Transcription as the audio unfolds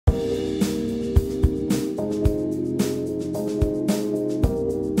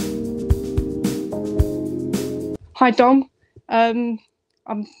Hi, Dom. I'm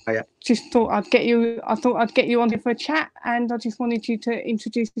Yeah, just thought I'd get you. I thought I'd get you on here for a chat, and I just wanted you to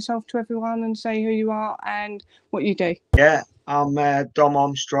introduce yourself to everyone and say who you are and what you do. yeah. I'm Dom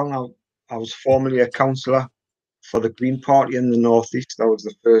Armstrong. I was formerly a councillor for the Green Party in the Northeast. I was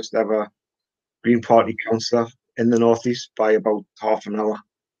the first ever Green Party councillor in the Northeast by about half an hour.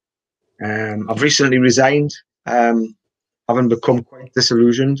 I've recently resigned, having become quite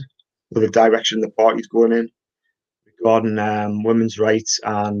disillusioned with the direction the party's going in regarding women's rights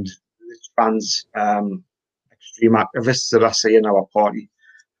and the trans extreme activists that I see in our party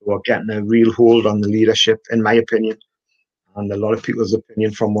who are getting a real hold on the leadership, in my opinion, and a lot of people's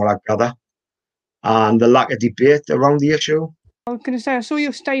opinion from what I gather, and the lack of debate around the issue. I was going to say I saw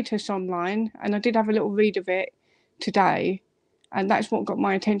your status online, and I did have a little read of it today, and that's what got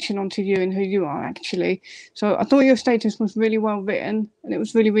my attention onto you and who you are actually. So I thought your status was really well written, and it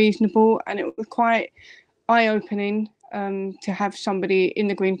was really reasonable, and it was quite eye-opening to have somebody in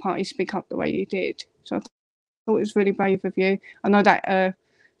the Green Party speak up the way you did. So I thought it was really brave of you. I know that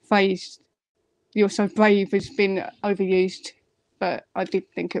phrase, "you're so brave," has been overused, but I did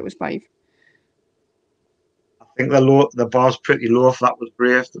think it was brave. I think the bar's pretty low if that was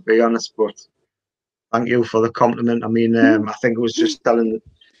brave, to be honest. But thank you for the compliment. I mean, I think it was just telling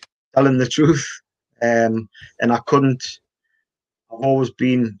the truth, and I couldn't. I've always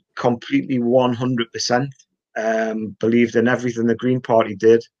been completely 100% believed in everything the Green Party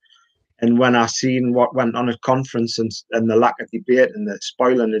did. And when I seen what went on at conference and the lack of debate and the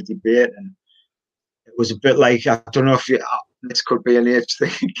spoiling of debate, and it was a bit like, I don't know if this could be an age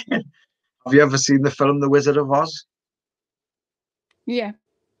thing again. Have you ever seen the film The Wizard of Oz? Yeah.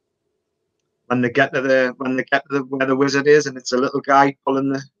 When they get to where the wizard is, and it's a little guy pulling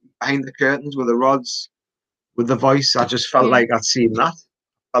the behind the curtains with the rods, with the voice. I just felt like I'd seen that.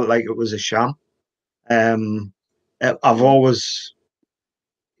 I felt like it was a sham. I've always,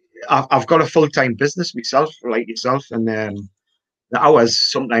 I've got a full-time business myself, like yourself, and the hours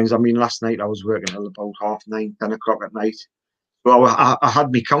sometimes. I mean, last night I was working till about 9:30, 10 o'clock at night. So I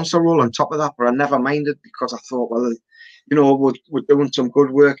had my council role on top of that, but I never minded because I thought, well, we're doing some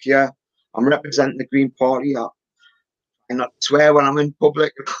good work here. I'm representing the Green Party. I not swear when I'm in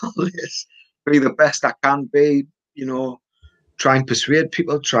public and all this. Be the best I can be, try and persuade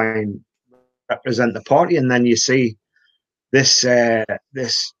people, try and represent the party, and then you see this sort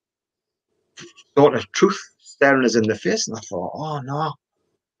of truth staring us in the face, and I thought, oh no,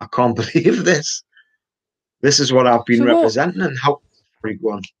 I can't believe this. This is what I've been representing, and how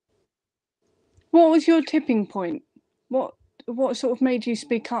everyone. What was your tipping point? What sort of made you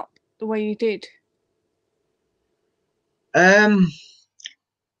speak up the way you did?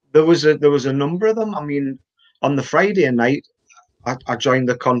 There was a number of them. I mean, on the Friday night, I joined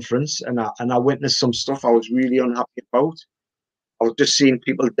the conference and I witnessed some stuff I was really unhappy about. I was just seeing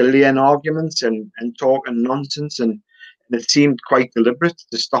people delaying arguments and talking nonsense, and it seemed quite deliberate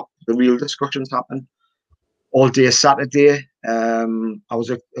to stop the real discussions happening. All day Saturday, I was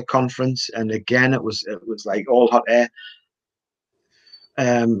at a conference, and again it was like all hot air.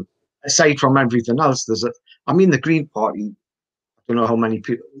 Aside from everything else, the Green Party. I don't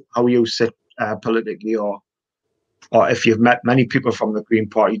know how you sit politically, or if you've met many people from the Green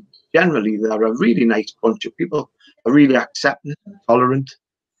Party. Generally, they're a really nice bunch of people, are really accepting and tolerant.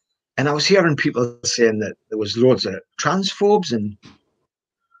 And I was hearing people saying that there was loads of transphobes and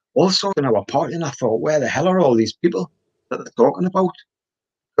all sorts in our party, and I thought, where the hell are all these people that they're talking about?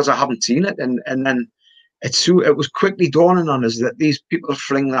 Because I haven't seen it, and then it was quickly dawning on us that these people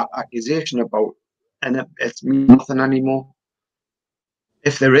fling that accusation about, and it's nothing anymore.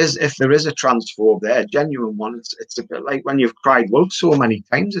 If there is a transphobe there, a genuine one, it's a bit like when you've cried wolf so many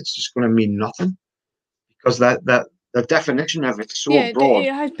times, it's just going to mean nothing, because the definition of it's so broad.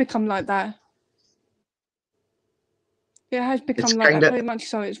 It has become like that. It has become It's like that, very much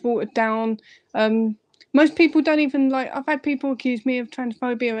so. It's watered down. Most people don't even like. I've had people accuse me of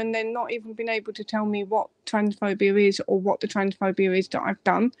transphobia, and they're not even been able to tell me what transphobia is or what the transphobia is that I've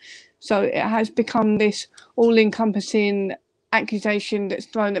done. So it has become this all-encompassing accusation that's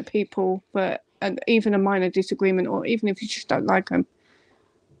thrown at people for even a minor disagreement, or even if you just don't like them.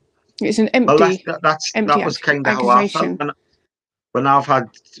 It's an empty, that was kind of how I felt when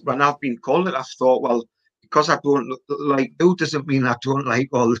I've been called it. I've thought, well, because I don't like you doesn't mean I don't like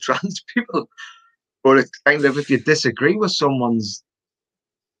all the trans people. But it's kind of, if you disagree with someone's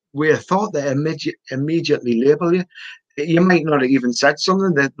way of thought, they immediately label you. You might not have even said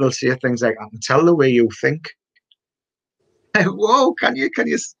something, that they'll say things like, "I can tell the way you think." Whoa, can you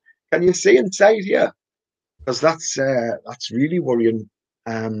see inside here? Because that's really worrying.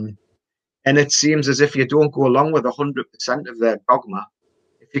 And it seems as if you don't go along with 100% of their dogma.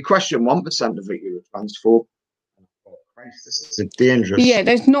 If you question 1% of it, you're a transphobe. Oh, Christ, this is a dangerous. Yeah,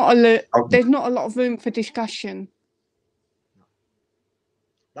 there's not a lot of room for discussion.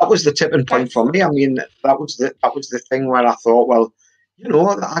 That was the tipping point for me. I mean, that was the thing where I thought, well,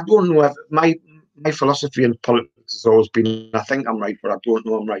 I don't know if my philosophy in politics has always been, I think I'm right, but I don't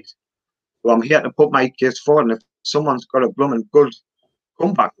know I'm right. So I'm here to put my case forward, and if someone's got a blooming good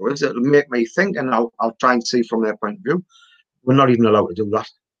comeback with it, it'll make me think, and I'll try and see from their point of view. We're not even allowed to do that.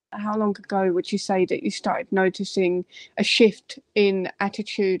 How long ago would you say that you started noticing a shift in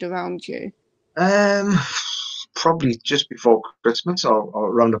attitude around you? Probably just before Christmas or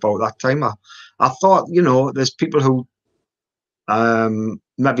around about that time. I thought, there's people who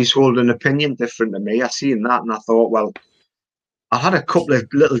maybe hold an opinion different to me. I seen that, and I thought, well, I had a couple of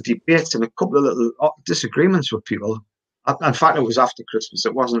little debates and a couple of little disagreements with people. In fact, it was after Christmas.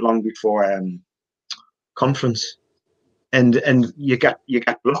 It wasn't long before conference, and you get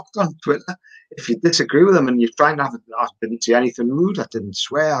blocked on Twitter if you disagree with them, and you're trying to have. I didn't say anything rude. I didn't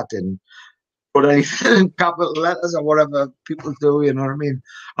swear. I didn't put anything in capital letters or whatever people do. You know what I mean?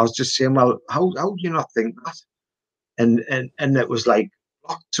 I was just saying, well, how do you not think that? And it was like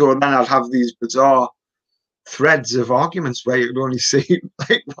blocked. So then I'd have these bizarre threads of arguments where you could only see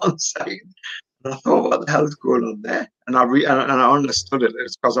like one side. And I thought, what the hell is going on there? And I understood it.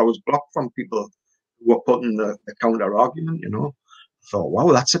 It's because I was blocked from people who were putting the counter argument. I thought,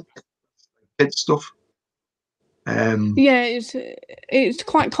 wow, that's a bit stuff. Yeah, it's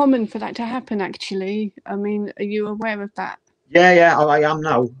quite common for that to happen. Actually, I mean, are you aware of that? Yeah, I am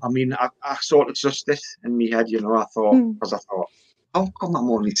now. I mean, I sort of just this in my head. I thought, because I thought, how come I'm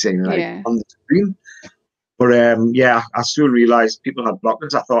only seeing on the screen? But I soon realised people had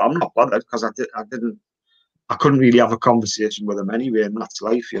blockers. I thought, I'm not bothered because I couldn't really have a conversation with them anyway, and that's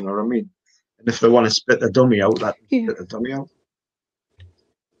life, you know what I mean? And if they want to spit the dummy out, spit the dummy out.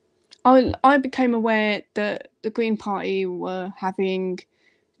 I became aware that the Green Party were having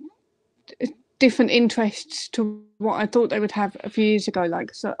different interests to what I thought they would have a few years ago.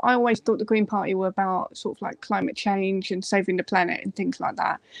 So I always thought the Green Party were about sort of like climate change and saving the planet and things like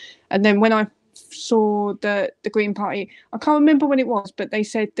that. And then when I saw the Green Party, I can't remember when it was, but they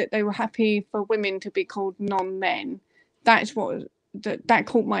said that they were happy for women to be called non-men. That's what that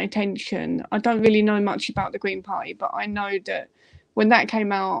caught my attention. I don't really know much about the Green Party, but I know that when that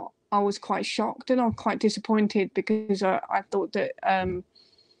came out, I was quite shocked and I'm quite disappointed because I thought that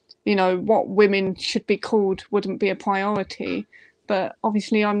what women should be called wouldn't be a priority. But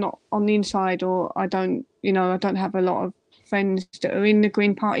obviously I'm not on the inside, or I don't have a lot of friends that are in the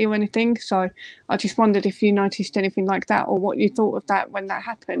Green Party or anything. So I just wondered if you noticed anything like that, or what you thought of that when that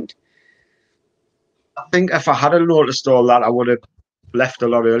happened. I think if I hadn't noticed all that, I would have left a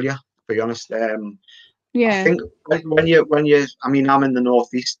lot earlier, to be honest. I think when you, I mean, I'm in the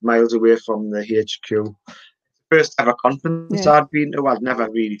northeast, miles away from the HQ. First ever conference I'd been to, I'd never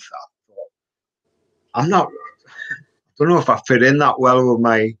really thought, I don't know if I fit in that well with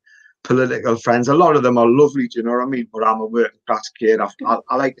my political friends. A lot of them are lovely, do you know what I mean? But I'm a working class kid.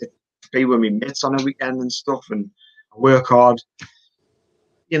 I like to be with my mates on a weekend and stuff, and I work hard.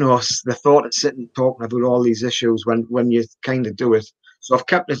 The thought of sitting talking about all these issues when you kind of do it. So I've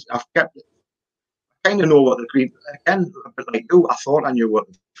kept it. I kind of know what the Green, again, a bit like you, I thought I knew what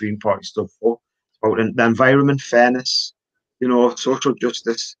the Green Party stood for. It's about the environment, fairness, social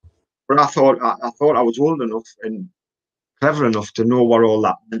justice. But I thought I was old enough and clever enough to know what all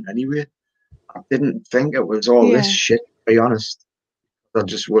that meant anyway. I didn't think it was all this shit, to be honest. I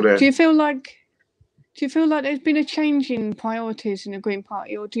just would have. Do you feel like there's been a change in priorities in the Green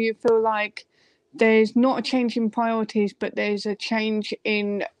Party, or do you feel like there's not a change in priorities, but there's a change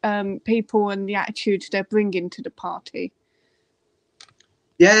in people and the attitudes they're bringing to the party?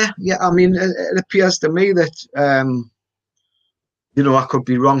 Yeah. I mean, it appears to me that I could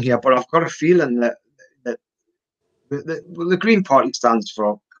be wrong here, but I've got a feeling that the Green Party stands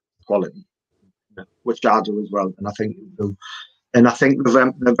for equality, which I do as well, and I think you do. And I think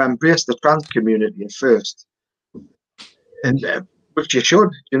they've embraced the trans community at first, and which you should,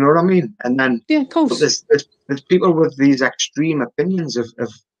 you know what I mean? And then of course, there's people with these extreme opinions of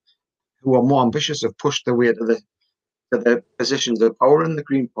who are more ambitious, have pushed their way to the positions of power in the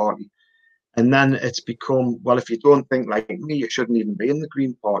Green Party. And then it's become, well, if you don't think like me, you shouldn't even be in the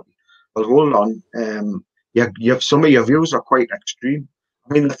Green Party. Well, hold on. You have some of your views are quite extreme.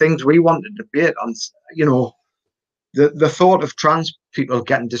 I mean, the things we want to debate on, the thought of trans people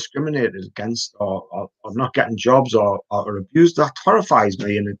getting discriminated against or not getting jobs or abused, that horrifies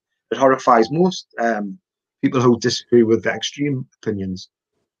me, and it horrifies most people who disagree with the extreme opinions.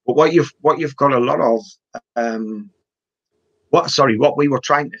 But what you've got a lot of, what we were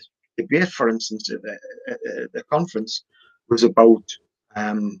trying to debate, for instance, at the conference, was about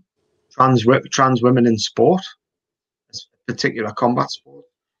trans women in sport, particular combat sport.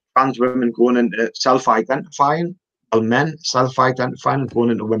 Trans women going into self-identifying, well, men self-identifying and going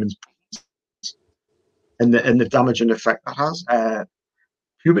into women's, and the damage and effect that has.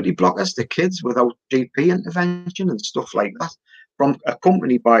 Puberty blockers to kids without GP intervention and stuff like that. From a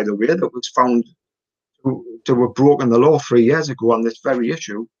company, by the way, that was found to have broken the law 3 years ago on this very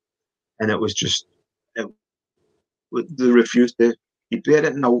issue, and it was just they refused to debate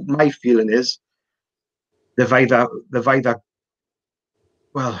it. Now, my feeling is they've either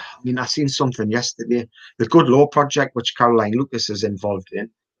well, I mean, I seen something yesterday. The Good Law Project, which Caroline Lucas is involved in,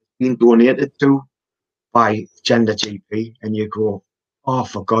 being donated to by Gender GP, and you go, oh,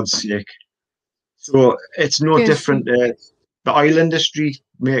 for God's sake. So it's no different to the oil industry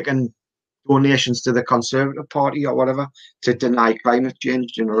making donations to the Conservative Party or whatever to deny climate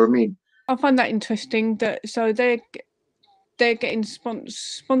change. You know what I mean? I find that interesting. That so they're getting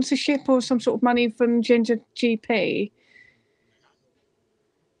sponsorship or some sort of money from Gender GP.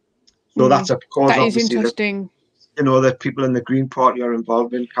 So that's a cause. That is interesting. That people in the Green Party are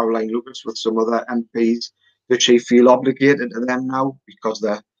involved in. Caroline Lucas with some other MPs, that she feel obligated to them now because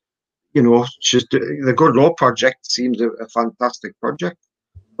they're, just the Good Law Project seems a fantastic project.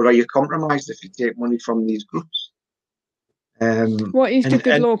 But are you compromised if you take money from these groups? What is the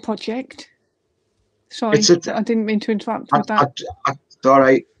Good Law Project? Sorry, I didn't mean to interrupt with that. It's all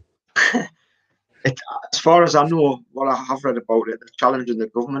right. As far as I know, what I have read about it, they're challenging the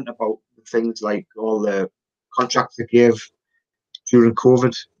government about things like all the contracts they gave during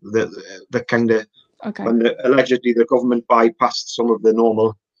COVID, the kind of when allegedly the government bypassed some of the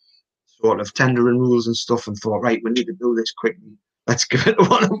normal sort of tendering rules and stuff and thought, right, we need to do this quickly. Let's give it to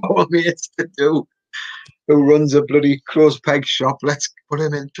one of our mates to do, who runs a bloody close peg shop. Let's put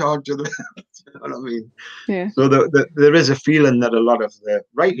him in charge of it. You know what I mean? Yeah. So there is a feeling that a lot of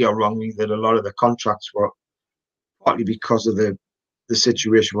rightly or wrongly, that a lot of the contracts were partly because of the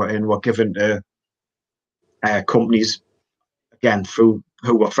situation we're in, were given to companies, again, who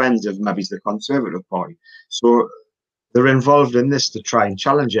were friends of maybe the Conservative Party. So they're involved in this to try and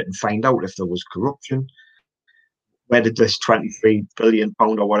challenge it and find out if there was corruption. Where did this £23 billion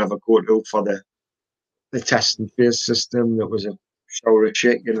or whatever go to for the test and phase system that was a shower of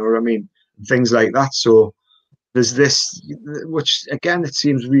shit, you know what I mean? And things like that. So there's this, which again, it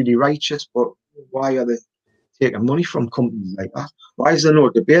seems really righteous, but why are they taking money from companies like that? Why is there no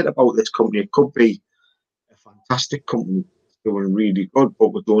debate about this company? It could be a fantastic company doing really good,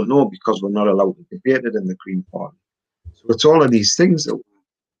 but we don't know because we're not allowed to debate it in the Green Party. So it's all of these things that.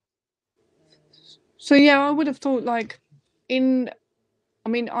 So yeah, I would have thought I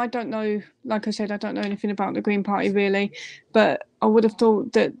mean, I don't know, like I said, I don't know anything about the Green Party really, but I would have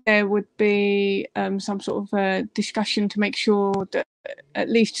thought that there would be some sort of discussion to make sure that at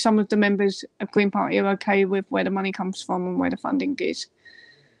least some of the members of Green Party are okay with where the money comes from and where the funding is.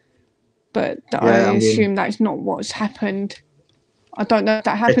 But I assume that's not what's happened. I don't know if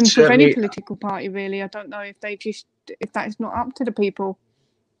that happens with any political party really. I don't know if that's not up to the people.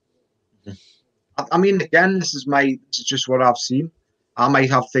 I mean, again, this is just what I've seen. I might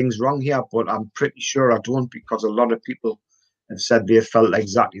have things wrong here, but I'm pretty sure I don't, because a lot of people have said they felt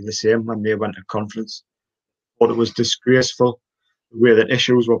exactly the same when they went to conference. Thought it was disgraceful the way that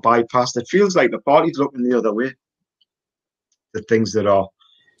issues were bypassed. It feels like the party's looking the other way. The things that are,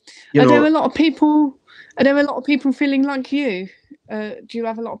 Are there a lot of people feeling like you? Do you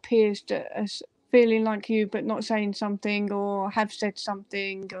have a lot of peers that are feeling like you but not saying something, or have said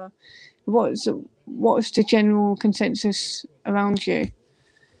something, or what's the general consensus around you?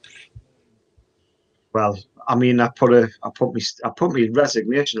 Well, I mean, I put my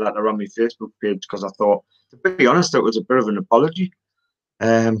resignation letter on my Facebook page because I thought, to be honest, it was a bit of an apology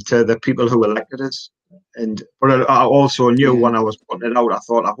to the people who elected us. But I also knew when I was putting it out, I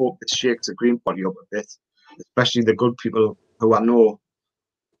thought, I hope it shakes the Green Party up a bit, especially the good people who I know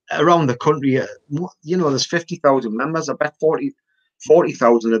around the country. There's 50,000 members. I bet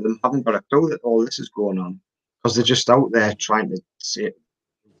 40,000 of them haven't got a clue that all this is going on, because they're just out there trying to say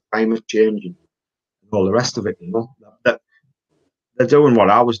climate change and all the rest of it. That they're doing what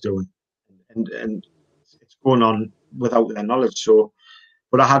I was doing, and it's going on without their knowledge. So,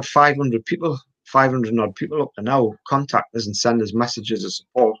 but I had 500 odd people up to now contact us and send us messages of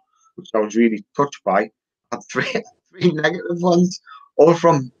support, which I was really touched by. I had three negative ones, all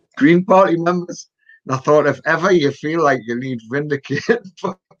from Green Party members. And I thought, if ever you feel like you need vindicated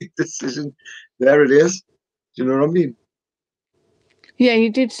for your decision, there it is. Do you know what I mean? Yeah,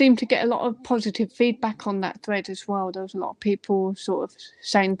 you did seem to get a lot of positive feedback on that thread as well. There was a lot of people sort of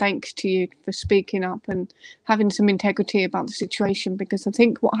saying thanks to you for speaking up and having some integrity about the situation, because I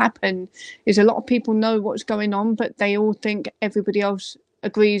think what happened is a lot of people know what's going on, but they all think everybody else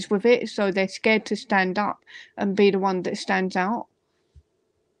agrees with it, so they're scared to stand up and be the one that stands out.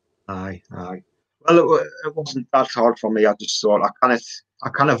 Aye, aye. Well, it wasn't that hard for me. I just thought I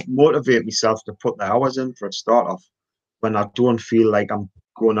kind of motivate myself to put the hours in for a start off when I don't feel like I'm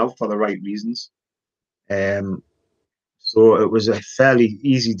going out for the right reasons. Um, so it was a fairly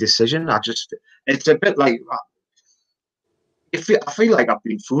easy decision. It's a bit like I feel like I've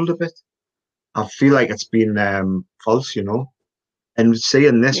been fooled a bit. I feel like it's been false, you know. And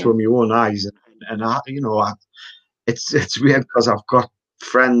seeing this Yeah. with my own eyes, and it's weird because I've got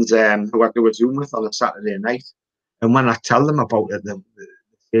friends who I do a Zoom with on a Saturday night, and when I tell them about it, they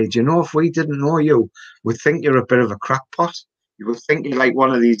say, "Do you know, if we didn't know you, we'd think you're a bit of a crackpot. You would think you're like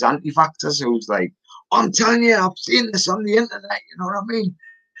one of these anti-vaxxers who's like, oh, I'm telling you, I've seen this on the internet. You know what I mean?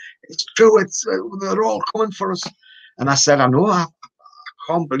 It's true. They're all coming for us." And I said, I know, I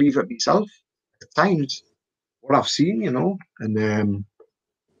can't believe it myself at times what I've seen, you know, and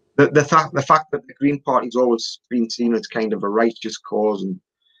the fact that the Green Party's always been seen as kind of a righteous cause, and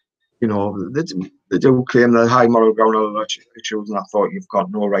you know they do claim the high moral ground on other issues, and I thought you've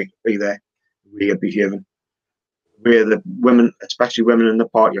got no right to be there the way you're behaving, where the women, especially women in the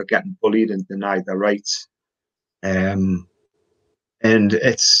party, are getting bullied and denied their rights, and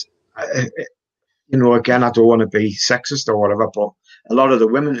it's you know, again, I don't want to be sexist or whatever, but a lot of the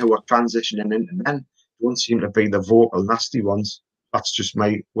women who are transitioning into men don't seem to be the vocal, nasty ones. That's just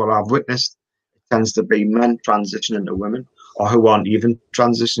what I've witnessed. It tends to be men transitioning to women, or who aren't even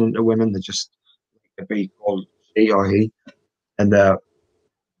transitioning to women. They just like to be called she or he, and they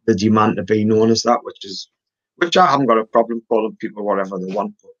demand to be known as that, which I haven't got a problem calling people whatever they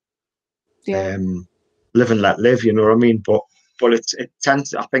want. Yeah. Live and let live, you know what I mean? But it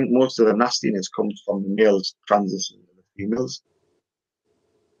tends I think most of the nastiness comes from the males transitioning to the females.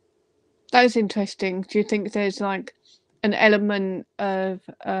 That is interesting. Do you think there's like an element of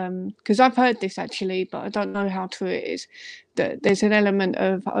because I've heard this actually, but I don't know how true it is, that there's an element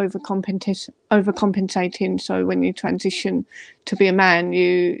of overcompensating. So when you transition to be a man,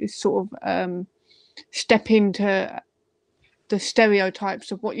 you sort of step into the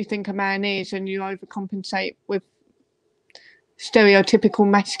stereotypes of what you think a man is, and you overcompensate with stereotypical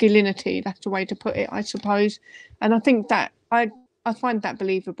masculinity. That's the way to put it, I suppose. And I think that I find that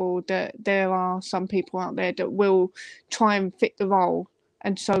believable, that there are some people out there that will try and fit the role,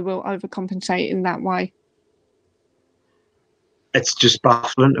 and so will overcompensate in that way. It's just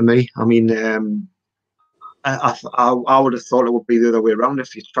baffling to me. I mean, I would have thought it would be the other way around.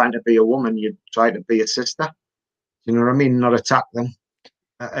 If you're trying to be a woman, you'd try to be a sister. You know what I mean? Not attack them.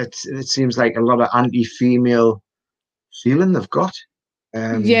 It seems like a lot of anti-female feeling they've got.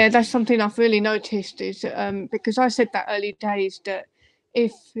 Yeah, that's something I've really noticed, is because I said that early days that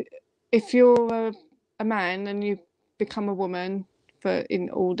if you're a man and you become a woman, for in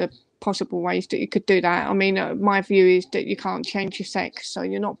all the possible ways that you could do that. I mean, my view is that you can't change your sex, so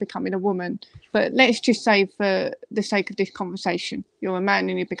you're not becoming a woman. But let's just say, for the sake of this conversation, you're a man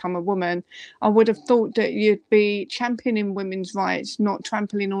and you become a woman. I would have thought that you'd be championing women's rights, not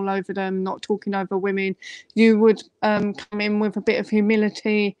trampling all over them, not talking over women. You would come in with a bit of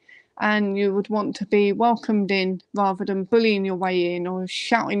humility, and you would want to be welcomed in rather than bullying your way in or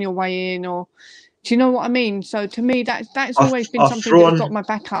shouting your way in, or do you know what I mean? So to me, that's I've, always been I've something that's thrown got my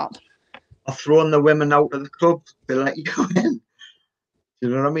back up. I've thrown the women out of the club to let you go in. You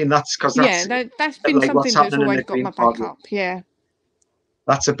know what I mean? That's because Yeah, that's that's a bit been like what's something that's happening in always the got my Green back Party. up. Yeah.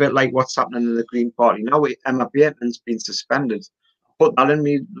 That's a bit like what's happening in the Green Party. Now Emma Bateman's been suspended. I put that in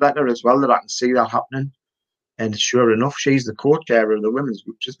my letter as well, that I can see that happening. And sure enough, she's the co-chair of the women's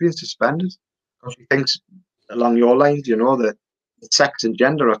group. She's been suspended because she thinks along your lines, you know, that sex and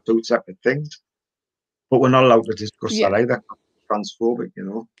gender are two separate things. But we're not allowed to discuss Yeah. that either. Transphobic, you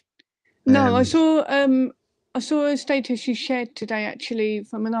know. No, Um, I saw a status you shared today actually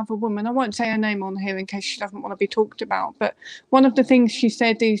from another woman. I won't say her name on here in case she doesn't want to be talked about, but one of the things she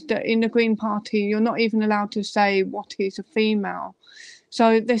said is that in the Green Party you're not even allowed to say what is a female.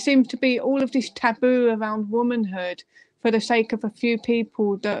 So there seems to be all of this taboo around womanhood for the sake of a few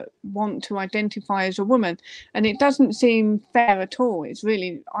people that want to identify as a woman. And it doesn't seem fair at all. It's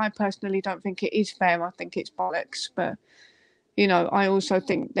really, I personally don't think it is fair. I think it's bollocks. But, you know, I also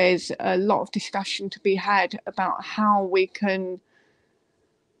think there's a lot of discussion to be had about how we can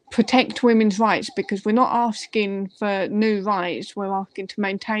protect women's rights, because we're not asking for new rights. We're asking to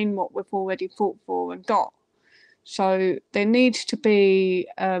maintain what we've already fought for and got. So there needs to be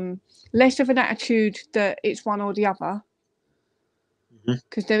less of an attitude that it's one or the other,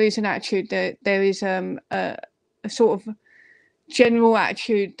 because there is an attitude that there is a sort of general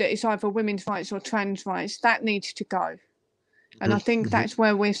attitude that it's either women's rights or trans rights. That needs to go. And I think that's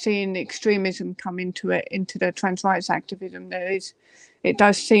where we're seeing the extremism come into the trans rights activism. It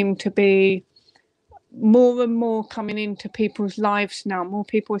does seem to be more and more coming into people's lives now. More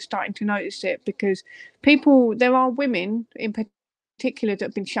people are starting to notice it, because there are women in particular that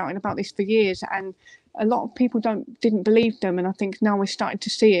have been shouting about this for years, and a lot of people didn't believe them. And I think now we're starting to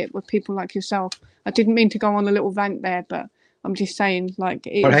see it with people like yourself. I didn't mean to go on a little rant there, but I'm just saying, like,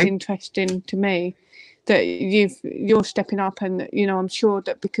 it is interesting to me that you're stepping up, and I'm sure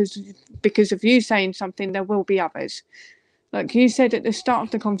that because of you saying something, there will be others. Like you said at the start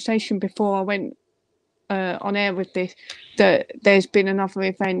of the conversation before I went on air with this, that there's been another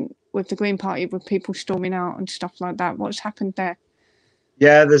event with the Green Party with people storming out and stuff like that. What's happened there?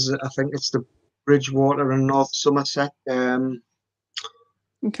 Yeah, I think it's the Bridgewater and North Somerset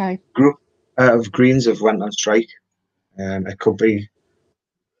group of Greens have went on strike. It could be,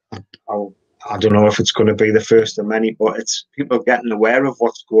 I don't know if it's going to be the first of many, but it's people getting aware of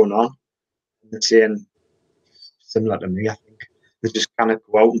what's going on and saying, similar to me, I think they just kind of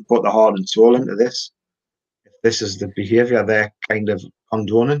go out and put their heart and soul into this. If this is the behaviour they're kind of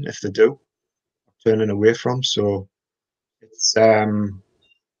condoning, if they do, turning away from. So it's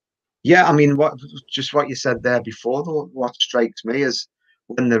yeah, I mean, what you said there before, though, what strikes me is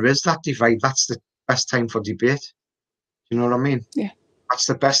when there is that divide, that's the best time for debate. You know what I mean? Yeah. That's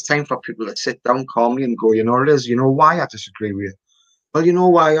the best time for people to sit down calmly and go, you know what it is, you know why I disagree with you. Well, you know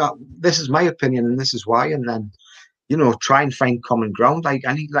why this is my opinion and this is why, and then try and find common ground like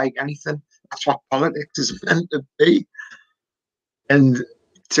anything. That's what politics is meant to be. And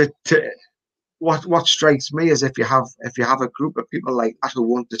what strikes me is if you have a group of people like that who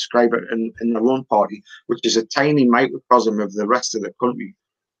won't describe it in their own party, which is a tiny microcosm of the rest of the country,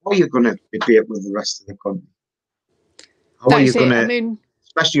 how are you going to debate with the rest of the country? How are you going to,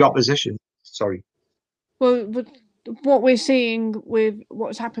 especially opposition? Sorry. Well, but what we're seeing with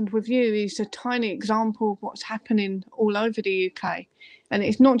what's happened with you is a tiny example of what's happening all over the UK. And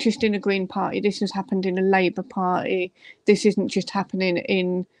it's not just in the Green Party. This has happened in the Labour Party. This isn't just happening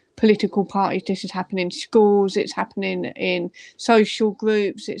in political parties. This is happening in schools. It's happening in social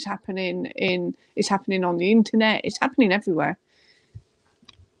groups. It's happening on the internet. It's happening everywhere.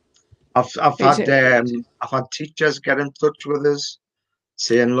 I've had teachers get in touch with us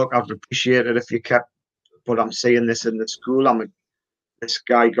saying, look, I'd appreciate it if you kept, but I'm seeing this in the school. This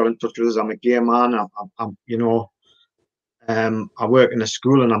guy got in touch with us. I'm a gay man. I work in a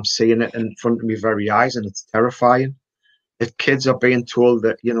school and I'm seeing it in front of me very eyes, and it's terrifying. If kids are being told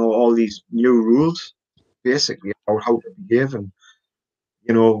that, all these new rules, basically, about how to behave, and,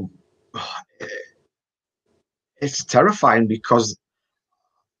 it's terrifying because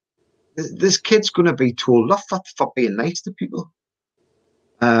this kid's going to be told off for being nice to people,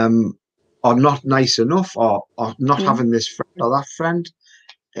 or not nice enough, or not having this friend or that friend.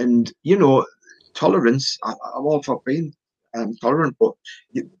 And, tolerance, I'm all for being tolerant, but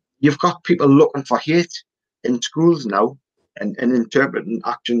you've got people looking for hate in schools now and interpreting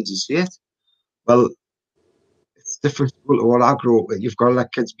actions as hate. Well, it's different to what I grew up with. You've got to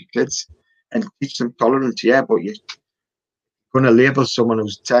let kids be kids and teach them tolerance, yeah, but you're going to label someone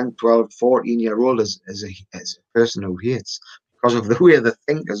who's 10, 12, 14-year-old as a person who hates because of the way they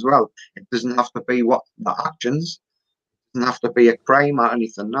think as well. It doesn't have to be what the actions, it doesn't have to be a crime or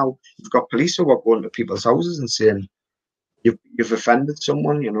anything. Now, you've got police who are going to people's houses and saying, you've offended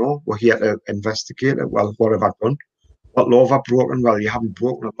someone, we're here to investigate it. Well, what have I done? What law have I broken? Well, you haven't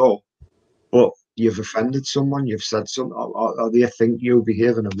broken a law, but you've offended someone, you've said something, or they think you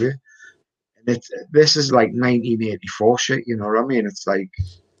behave in a way. And this is like 1984 shit, you know what I mean? It's like,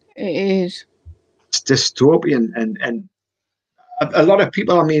 it is. It's dystopian, and a lot of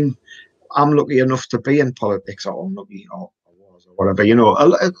people, I mean, I'm lucky enough to be in politics, or unlucky, or whatever,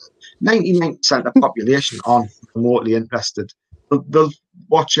 99% of the population aren't remotely interested. They'll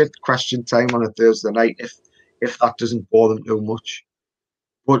watch it question time on a Thursday night if that doesn't bore them too much.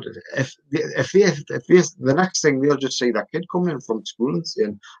 But if the next thing, they'll just see that kid coming in from school and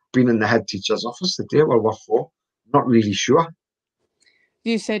saying, been in the head teacher's office today. Well, what for? Not really sure.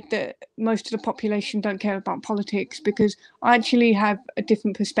 You said that most of the population don't care about politics, because I actually have a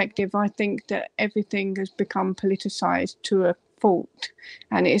different perspective. I think that everything has become politicised to a fault,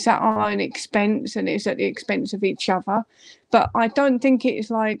 and it's at our own expense, and it's at the expense of each other. But I don't think it's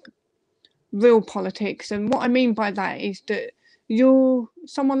like real politics. And what I mean by that is that, you're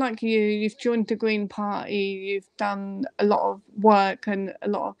someone like you, you've joined the Green Party, you've done a lot of work and a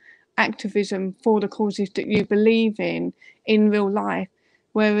lot of activism for the causes that you believe in real life.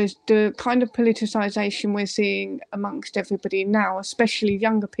 Whereas the kind of politicisation we're seeing amongst everybody now, especially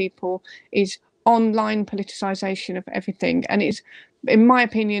younger people, is online politicisation of everything. And it's, in my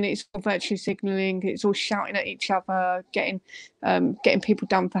opinion, it's all virtue signalling, it's all shouting at each other, getting people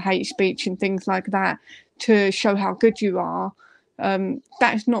done for hate speech and things like that to show how good you are.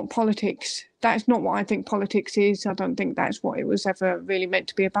 That's not politics. That's not what I think politics is. I don't think that's what it was ever really meant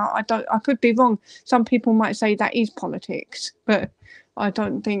to be about. I could be wrong. Some people might say that is politics, but I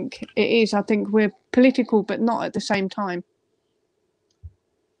don't think it is. I think we're political, but not at the same time.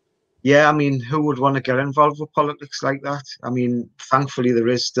 Yeah, I mean, who would want to get involved with politics like that? I mean, thankfully there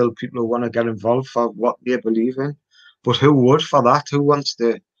is still people who want to get involved for what they believe in, but who would for that? Who wants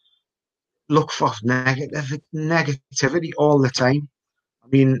to look for negativity all the time? I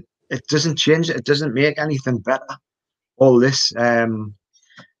mean, it doesn't change it. It doesn't make anything better. All this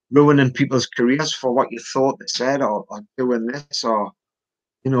ruining people's careers for what you thought they said, or doing this, or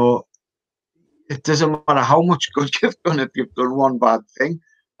you know, it doesn't matter how much good you've done. If you've done one bad thing,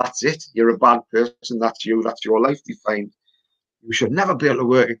 that's it. You're a bad person. That's you. That's your life defined. You should never be able to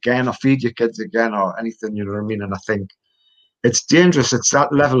work again or feed your kids again or anything. You know what I mean? And I think it's dangerous. It's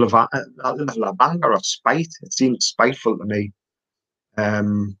that level of anger or spite. It seems spiteful to me. Yeah,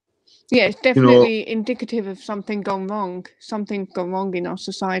 it's You know, definitely indicative of something gone wrong in our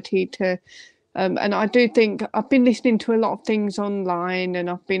society. And I do think I've been listening to a lot of things online, and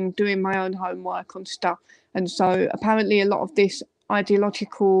I've been doing my own homework on stuff. And so apparently a lot of this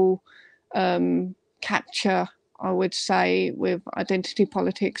ideological capture, I would say, with identity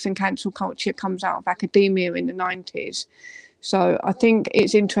politics and cancel culture comes out of academia in the 90s. So I think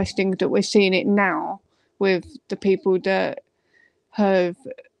it's interesting that we're seeing it now with the people that have,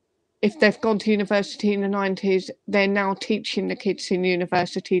 if they've gone to university in the 90s, they're now teaching the kids in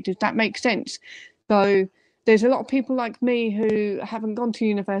university. Does that make sense? So there's a lot of people like me who haven't gone to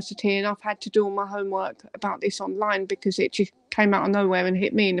university, and I've had to do all my homework about this online because it just came out of nowhere and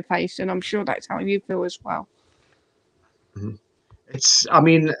hit me in the face. And I'm sure that's how you feel as well. it's. I'm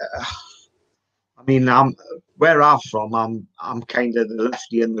where I'm from. I'm kind of the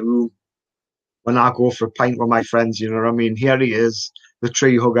lefty in the room. When I go for a pint with my friends, you know what I mean. Here he is, the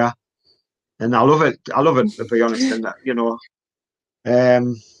tree hugger, and I love it. I love it, to be honest. And you know,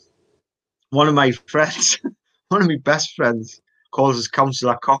 one of my friends, one of my best friends, calls us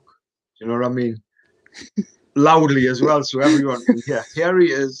Councillor Cock. You know what I mean? Loudly as well, so everyone can hear. Here he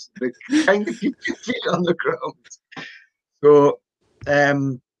is, the kind of keep your feet on the ground. So,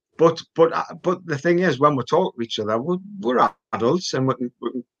 but the thing is, when we talk to each other, we're adults and we can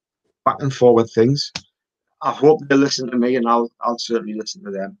back and forward things. I hope they listen to me, and I'll certainly listen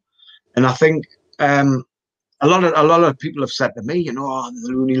to them. And I think a lot of people have said to me, you know, oh,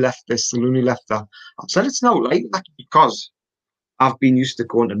 the loony left this, the loony left that. I've said it's not like that because I've been used to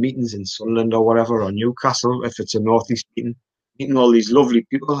going to meetings in Sunderland or whatever, or Newcastle, if it's a Northeast meeting all these lovely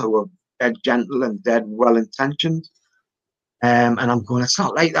people who are dead gentle and dead well intentioned. And I'm going, it's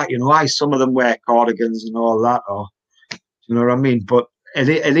not like that, you know. Some of them wear cardigans and all that, or you know what I mean. But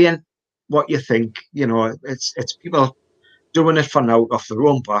it ain't what you think, you know. It's people doing it for now off their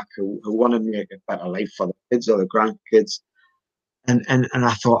own back who want to make a better life for the kids or the grandkids. And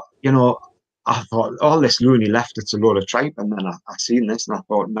I thought, you know, all this loony left, it's a load of tripe. And then I seen this and I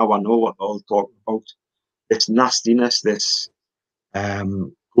thought, now I know what they're all talking about. This nastiness, this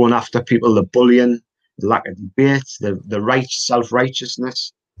going after people, the bullying, the lack of debate, the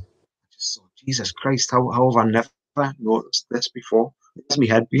self-righteousness. I just thought, Jesus Christ, how have I never noticed this before? Where's my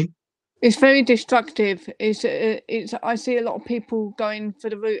head been? It's very destructive. It's. I see a lot of people going for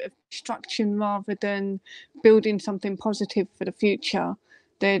the route of destruction rather than building something positive for the future.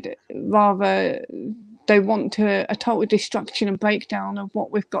 They'd rather, they want a total destruction and breakdown of what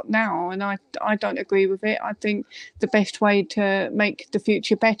we've got now, and I don't agree with it. I think the best way to make the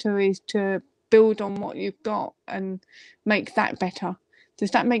future better is to build on what you've got and make that better.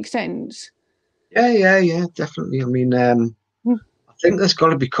 Does that make sense? Yeah, definitely. I mean, I think there's got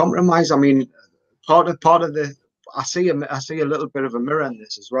to be compromise. I mean, part of the I see a little bit of a mirror in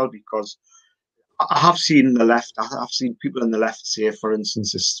this as well, because I have seen the left. I've seen people in the left say, for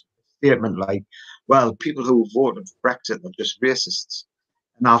instance, a statement like, "Well, people who voted for Brexit are just racists,"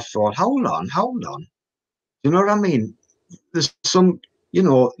 and I've thought, hold on. You know what I mean? There's some, you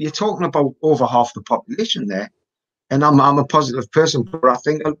know, you're talking about over half the population there, and I'm a positive person, but I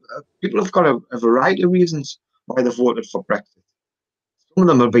think people have got a variety of reasons why they voted for Brexit. some of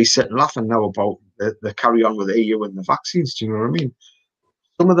them will be sitting laughing now about the carry on with the EU and the vaccines. Do you know what I mean?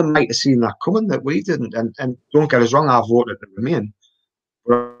 Some of them might have seen that coming that we didn't. And don't get us wrong, I voted to remain.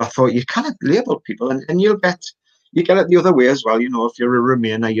 But I thought you cannot label people, and you get it the other way as well. You know, if you're a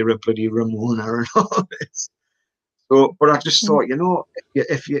Remainer, you're a bloody Ramoner and all this. So, but I just thought, you know,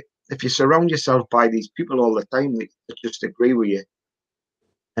 if you surround yourself by these people all the time that just agree with you,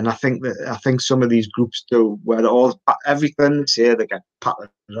 and I think some of these groups do, where everything they say they get patted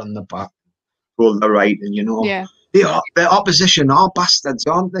on the back, told they're right, and you know, Yeah. the opposition are bastards,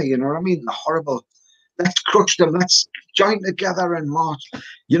 aren't they? You know what I mean? They're horrible. Let's crush them. Let's join together and march.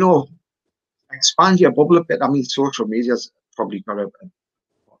 You know, expand your bubble a bit. I mean, social media's probably got a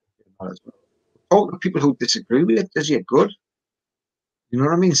as well. Talk to people who disagree with it does you good. You know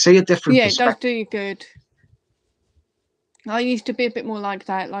what I mean? Say a different Yeah, it does perspective. do you good. I used to be a bit more like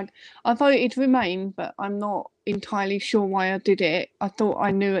that. Like, I voted Remain, but I'm not entirely sure why I did it. I thought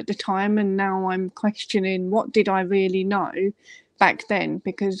I knew at the time, and now I'm questioning what did I really know back then,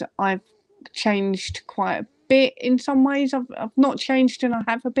 because I've changed quite a bit in some ways. I've not changed, and I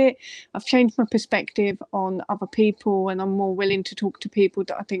have a bit. I've changed my perspective on other people, and I'm more willing to talk to people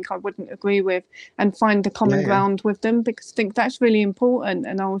that I think I wouldn't agree with and find the common ground with them, because I think that's really important.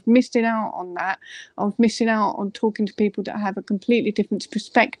 And I was missing out on that. I was missing out on talking to people that have a completely different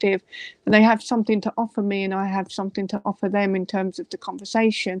perspective, and they have something to offer me, and I have something to offer them in terms of the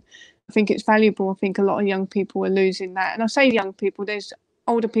conversation. I think it's valuable. I think a lot of young people are losing that. And I say young people, there's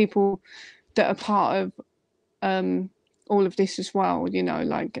older people that are part of all of this as well, you know,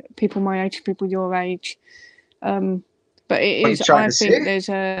 like people my age, people your age. But it is, I think there's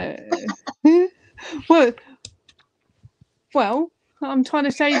a well, I'm trying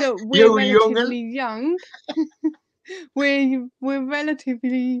to say that we're relatively young. we're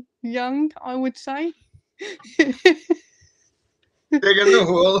relatively young, I would say. Digging the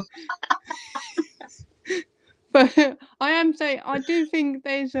hole. But I am saying, I do think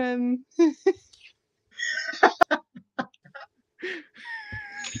there's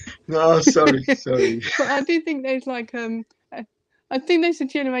No, sorry. But I do think there's like I think there's a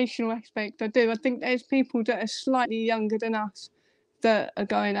generational aspect. I do. I think there's people that are slightly younger than us that are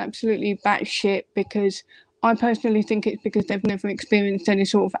going absolutely batshit, because I personally think it's because they've never experienced any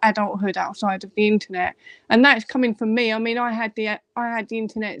sort of adulthood outside of the internet, and that's coming from me. I mean, I had the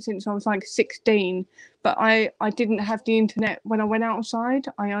internet since I was like 16, but I didn't have the internet when I went outside.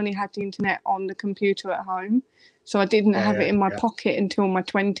 I only had the internet on the computer at home, so I didn't have it in my pocket until my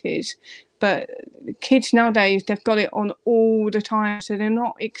 20s. But kids nowadays, they've got it on all the time, so they're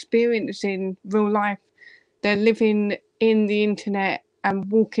not experiencing real life. They're living in the internet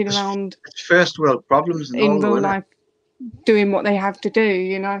and walking around. It's first world problems in real life, doing what they have to do,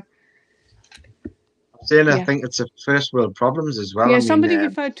 you know. I'm saying I think it's a first world problems as well. Yeah, I mean, somebody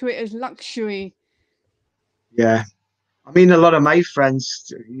referred to it as luxury. Yeah. I mean, a lot of my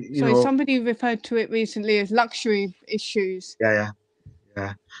friends, you know. Somebody referred to it recently as luxury issues. Yeah.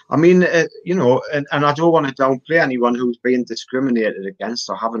 I mean, you know, and I don't want to downplay anyone who's being discriminated against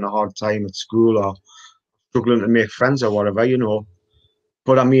or having a hard time at school or struggling to make friends or whatever, you know.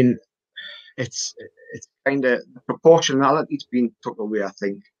 But I mean, it's kind of proportionality's been took away, I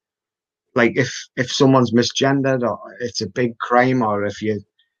think. Like if someone's misgendered, or it's a big crime, or if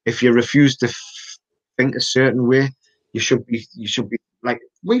you refuse to think a certain way, you should be like,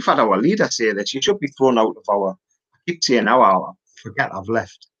 we've had our leader say that you should be thrown out of our. I keep saying I forget I've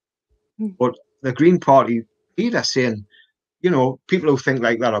left, but the Green Party leader saying, you know, people who think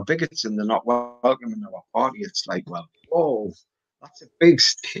like that are bigots and they're not welcome in our party. It's like, well, whoa, that's a big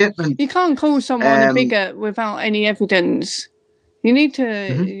statement. You can't call someone a bigot without any evidence. You need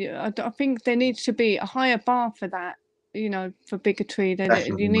to. I think there needs to be a higher bar for that. You know, for bigotry,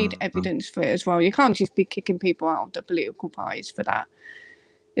 you need evidence for it as well. You can't just be kicking people out of the political parties for that.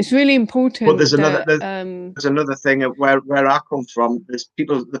 It's really important. But there's another thing where I come from. There's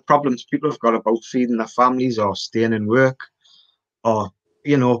the problems people have got about feeding their families or staying in work, or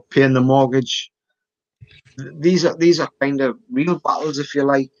you know, paying the mortgage. These are kind of real battles, if you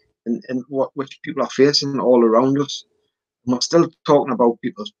like, and which people are facing all around us. And we're still talking about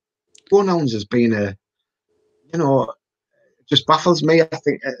people's pronouns as being you know, it just baffles me. I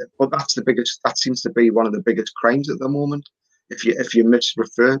think, but that seems to be one of the biggest crimes at the moment. If you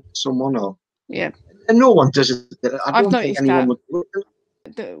misrefer to someone, or and no one does it. I don't think anyone would do it.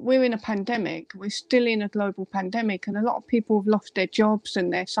 We're in a pandemic. We're still in a global pandemic, and a lot of people have lost their jobs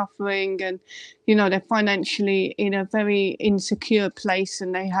and they're suffering, and you know, they're financially in a very insecure place,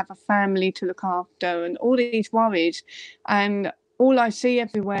 and they have a family to look after, and all these worries. And all I see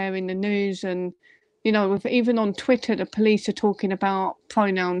everywhere in the news and you know, with even on Twitter, the police are talking about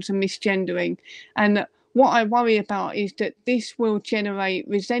pronouns and misgendering. And what I worry about is that this will generate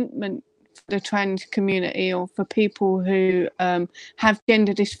resentment for the trans community or for people who have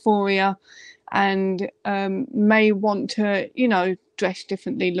gender dysphoria and may want to, you know, dress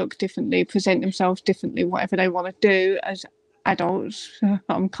differently, look differently, present themselves differently, whatever they want to do as adults.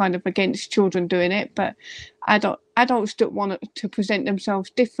 I'm kind of against children doing it, but adults that want to present themselves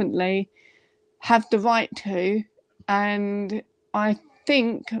differently have the right to. And I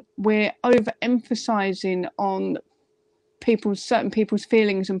think we're overemphasizing on certain people's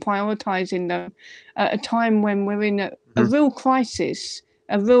feelings and prioritizing them at a time when we're in a real crisis,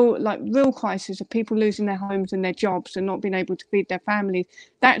 real crisis of people losing their homes and their jobs and not being able to feed their families.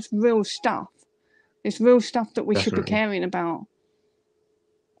 That's real stuff. It's real stuff that we should be caring about.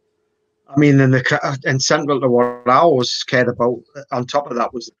 I mean, and central to what I was scared about, on top of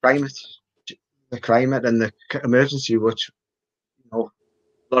that, was the climate and the emergency, which, you know,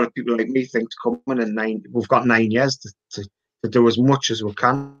 a lot of people like me think's coming in we've got 9 years to do as much as we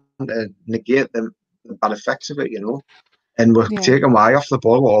can to negate the bad effects of it, you know. And we're taking my eye off the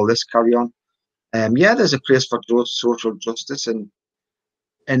ball with all this carry on. Yeah, there's a place for social justice and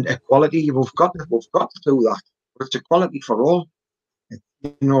equality. We've got to do that. But it's equality for all.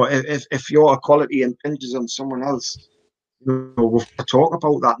 You know, if your equality impinges on someone else, you know, we've got to talk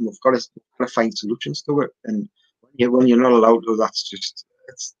about that, and we've got to find solutions to it. And when you're not allowed to, that's just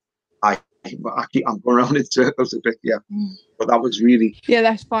I'm going around in circles a bit, yeah. But that was really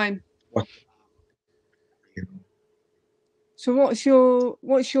that's fine. You know. So what's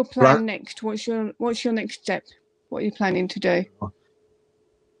your plan next? What's your next step? What are you planning to do?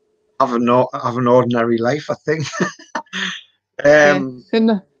 Have an ordinary life, I think.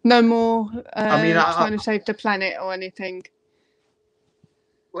 So no more I mean, trying to save the planet or anything.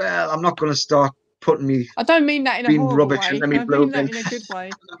 Well, I'm not going to start putting me. I don't mean that in a horrible way. I mean that in a good way.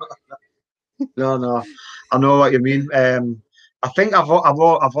 No, I know what you mean. I think I've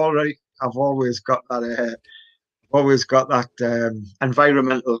always got that. Always got that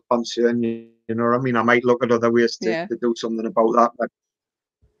environmental concern. You know what I mean? I might look at other ways to do something about that. Like,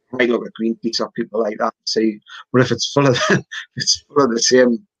 I might look at Greenpeace or people like that and see. But if it's full of the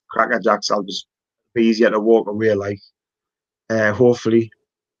same crackerjacks, I'll just be easier to walk away. Like, hopefully,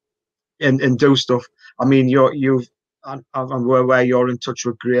 and do stuff. I mean, I'm aware you're in touch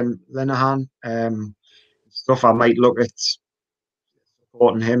with Graham Linehan. Stuff I might look at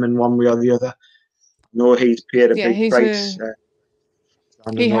supporting him in one way or the other. No, he's paid a big price.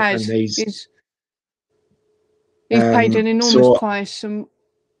 He has. He's paid an enormous price, and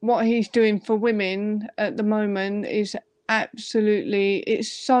what he's doing for women at the moment is absolutely, it's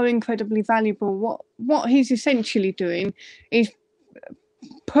so incredibly valuable. What he's essentially doing is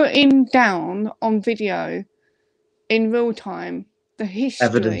putting down on video in real time the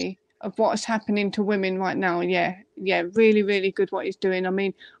history of what's happening to women right now. Yeah, really, really good what he's doing. I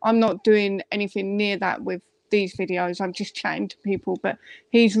mean, I'm not doing anything near that with these videos. I'm just chatting to people, but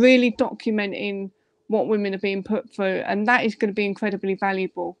he's really documenting what women are being put through, and that is going to be incredibly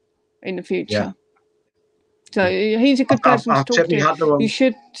valuable in the future. So he's a good person to talk to. You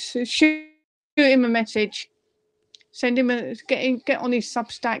should shoot him a message. Send him get on his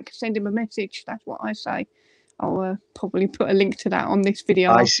Substack. Send him a message. That's what I say. I'll probably put a link to that on this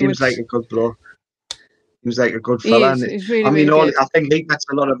video. He seems like a good bloke. Seems like a good fella. He's really, I mean, really good. I think he gets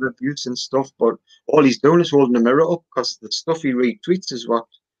a lot of abuse and stuff, but all he's doing is holding a mirror up, because the stuff he retweets is what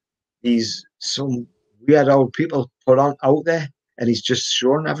some weird old people put out there, and he's just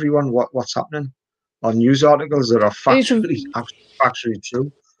showing everyone what's happening on news articles that are factually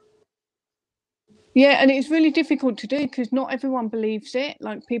true. Yeah, and it's really difficult to do because not everyone believes it.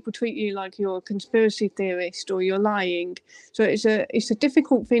 Like, people treat you like you're a conspiracy theorist or you're lying. So it's a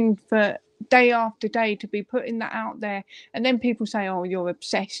difficult thing for day after day to be putting that out there, and then people say, "Oh, you're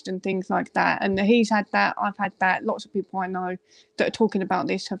obsessed" and things like that. And he's had that, I've had that. Lots of people I know that are talking about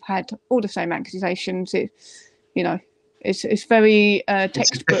this have had all the same accusations. It's very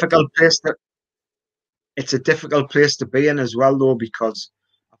textbook. It's a difficult place to be in as well, though, because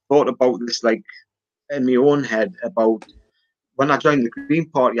I thought about this, like, in my own head, about when I joined the Green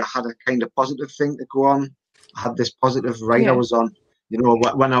Party. I had a kind of positive thing to go on. I had this positive ride I was on. You know,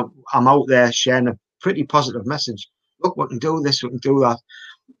 when I'm out there sharing a pretty positive message. Look, we can do this, we can do that.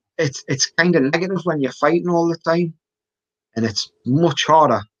 It's kind of negative when you're fighting all the time, and it's much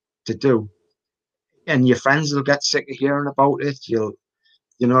harder to do. And your friends will get sick of hearing about it. You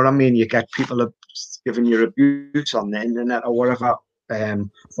know what I mean? You get people giving you abuse on the internet or whatever,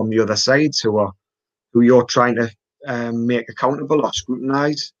 from the other side, who you're trying to make accountable or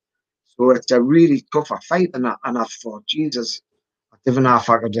scrutinise. So it's a really tough fight, and I thought, Jesus, I didn't know if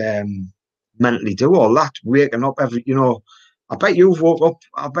I could mentally do all that, waking up every, I bet you've woke up,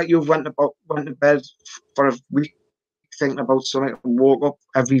 I bet you've went to bed for a week thinking about something and woke up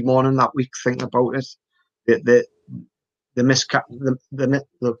every morning that week thinking about it.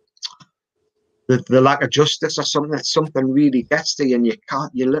 The lack of justice or something, that something really gets to you, and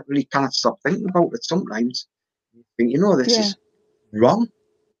you literally can't stop thinking about it sometimes. You think, this is wrong.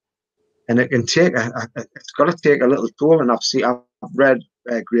 And it can take it's got to take a little toll. And I've read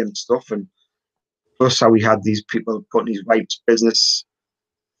Graham's stuff, and plus how he had these people putting his wife's business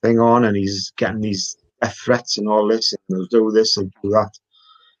thing on, and he's getting these death threats and all this, and he'll do this and do that.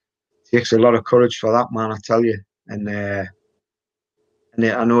 It takes a lot of courage for that, man, I tell you. And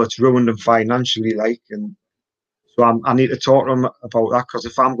I know it's ruined him financially, and so I need to talk to him about that, because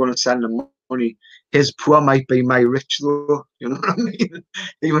if I'm going to send him money, his poor might be my rich, though. You know what I mean?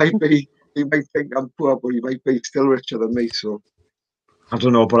 He might think I'm poor, but he might be still richer than me. So I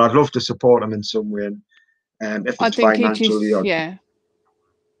don't know, but I'd love to support him in some way, if it's financially or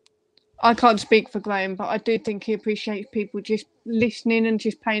I can't speak for Graham, but I do think he appreciates people just listening and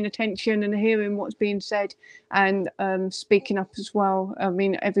just paying attention and hearing what's being said, and speaking up as well. I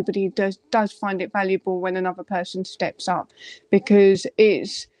mean, everybody does find it valuable when another person steps up, because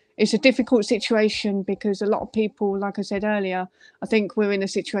it's a difficult situation, because a lot of people, like I said earlier, I think we're in a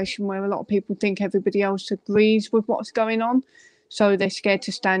situation where a lot of people think everybody else agrees with what's going on, so they're scared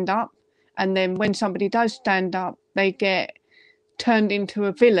to stand up. And then when somebody does stand up, they get turned into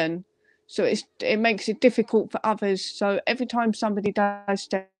a villain. So it makes it difficult for others. So every time somebody does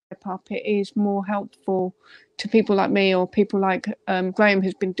step up, it is more helpful to people like me, or people like Graham,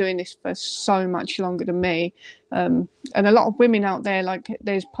 who's been doing this for so much longer than me. And a lot of women out there, like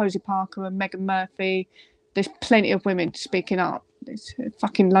there's Posy Parker and Megan Murphy. There's plenty of women speaking up. There's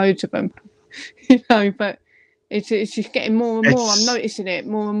fucking loads of them, but it's just getting more and more. I'm noticing it.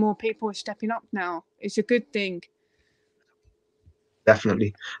 More and more people are stepping up now. It's a good thing.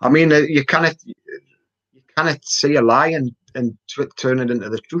 Definitely. I mean, you cannot see a lie and turn it into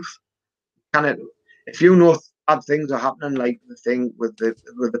the truth. If you know bad things are happening, like the thing with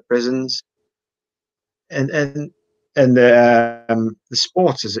the prisons and the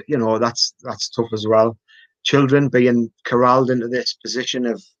sports, is that's tough as well. Children being corralled into this position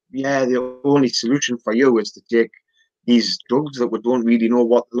of, the only solution for you is to take these drugs that we don't really know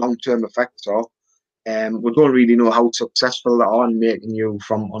what the long-term effects are. We don't really know how successful they are in making you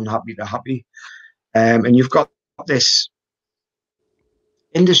from unhappy to happy. And you've got this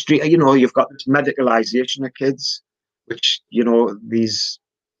industry, you've got this medicalization of kids, which, these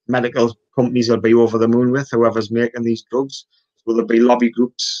medical companies will be over the moon with, whoever's making these drugs. So there'll be lobby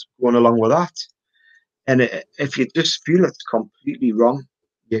groups going along with that. And if you just feel it's completely wrong,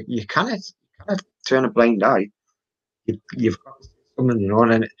 you cannot turn a blind eye. You've got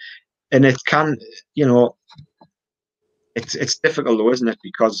something, and it can, it's difficult though, isn't it?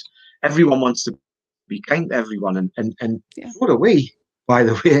 Because everyone wants to be kind to everyone, and so do we, by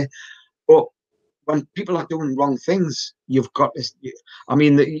the way. But when people are doing wrong things, you've got this. I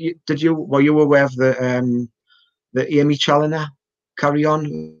mean, were you aware of the Amy Challoner carry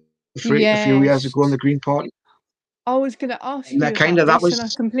on a few years ago in the Green Party? I was going to ask you about this, and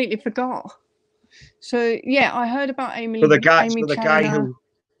I completely forgot. So yeah, I heard about Amy. So the guy Challoner. who.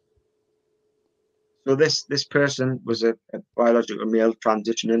 So this person was a biological male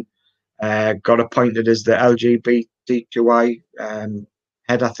transitioning, got appointed as the LGBTQI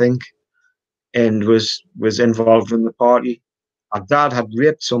head, I think, and was involved in the party. Her dad had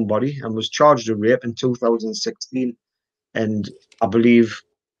raped somebody and was charged with rape in 2016, and I believe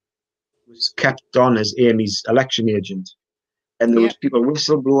was kept on as Amy's election agent. And there was people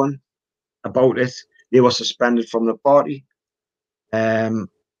whistleblowing about it. They were suspended from the party.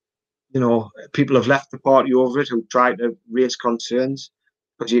 People have left the party over it who tried to raise concerns,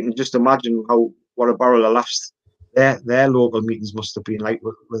 because you can just imagine what a barrel of laughs their local meetings must have been like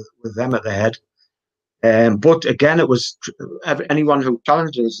with them at the head. But again, it was anyone who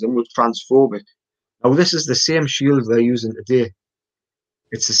challenges them was transphobic. Now this is the same shield they're using today.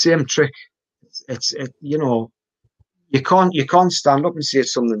 It's the same trick. You can't stand up and say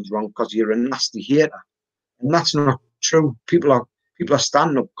something's wrong because you're a nasty hater, and that's not true. People are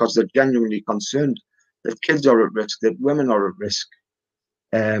standing up because they're genuinely concerned that kids are at risk, that women are at risk,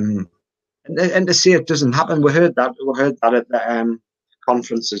 and to say it doesn't happen. We heard that at the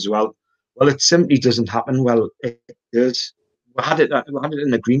conference as well. Well, it simply doesn't happen. Well, it does. We had it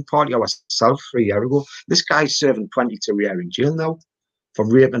in the Green Party ourselves 3 years ago. This guy's serving 22 years in jail now for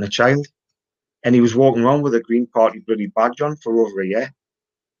raping a child, and he was walking around with a Green Party bloody badge on for over a year.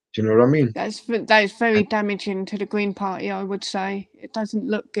 Do you know what I mean? That is very damaging to the Green Party, I would say. It doesn't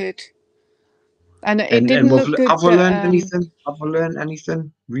look good. And it didn't look good have we that learned anything? Have we learned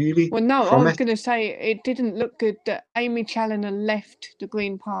anything really well, no, I from was it? going to say it didn't look good that Amy Challoner left the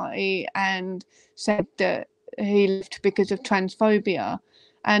Green Party and said that he left because of transphobia.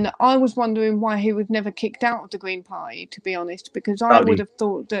 And I was wondering why he was never kicked out of the Green Party, to be honest, because I would have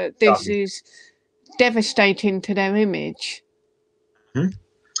thought that this is devastating to their image.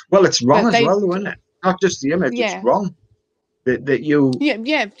 Well, it's wrong as well, though, isn't it? Not just the image; it's wrong that you. Yeah.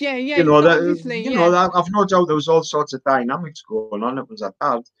 You know that. Obviously, You know that. I've no doubt there was all sorts of dynamics going on. It was at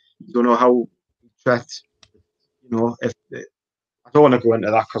that. You don't know how threat. You know, if I don't want to go into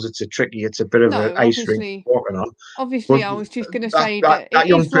that because it's a bit of an ice rink walking on. Obviously, But I was just going to say that it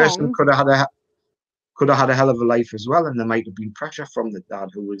young is person wrong. could have had a hell of a life as well, and there might have been pressure from the dad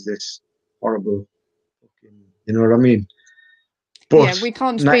who was this horrible. You know what I mean? But yeah, we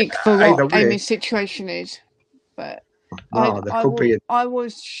can't speak for what way, Amy's situation is, but no, there could be. I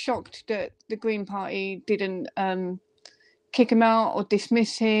was shocked that the Green Party didn't kick him out or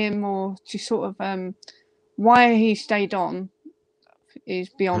dismiss him or just sort of why he stayed on is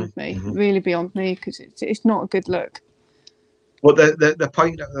beyond me, really beyond me, because it's not a good look. But the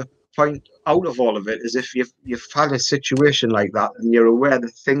point out of all of it is if you've had a situation like that and you're aware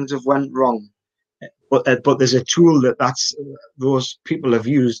that things have went wrong, but there's a tool those people have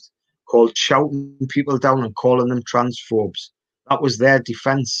used called shouting people down and calling them transphobes. That was their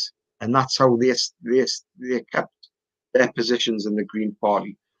defence, and that's how they kept their positions in the Green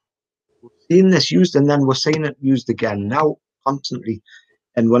Party. We're seeing this used, and then we're seeing it used again now constantly,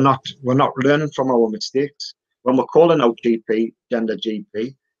 and we're not learning from our mistakes. When we're calling out gender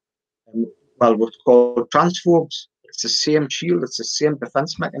GP, well, we're called transphobes. It's the same shield, it's the same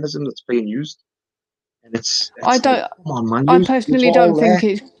defence mechanism that's being used. And it's like, come on, man. I personally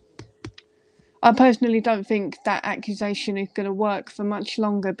don't think that accusation is going to work for much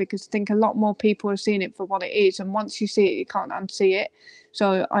longer, because I think a lot more people are seeing it for what it is, and once you see it, you can't unsee it.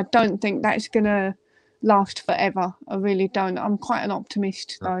 So I don't think that's going to last forever. I really don't. I'm quite an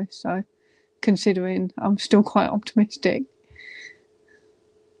optimist though, so considering I'm still quite optimistic.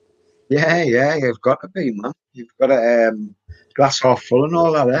 Yeah, you've got to be, man. You've got to glass half full and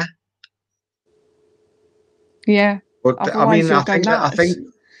all that, eh? Yeah. But otherwise I mean, I think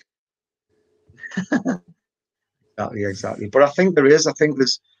exactly. But I think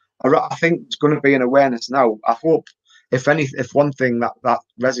there's going to be an awareness now. I hope if one thing that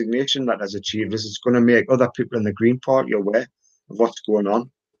resignation that has achieved is it's going to make other people in the Green Party aware of what's going on,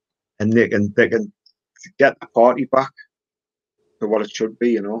 and they can get the party back to what it should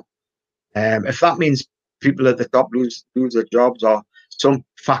be, you know. If that means people at the top lose their jobs, or some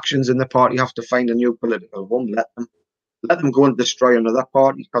factions in the party have to find a new political home, let them go and destroy another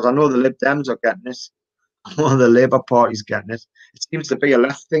party. Because I know the Lib Dems are getting it. I know the Labour Party's getting it. It seems to be a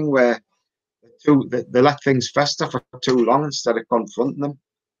left thing where they let things fester for too long instead of confronting them,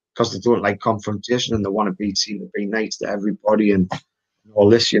 because they don't like confrontation and they want to be seen to be nice to everybody and all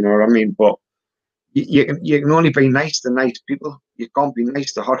this, you know what I mean? But you can only be nice to nice people. You can't be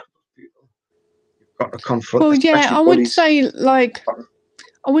nice to horrible people. You've got to confront. Well, yeah, I would say, like,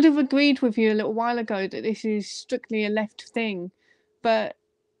 I would have agreed with you a little while ago that this is strictly a left thing, but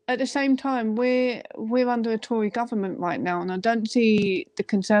at the same time, we're under a Tory government right now, and I don't see the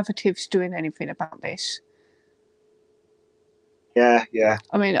Conservatives doing anything about this. Yeah.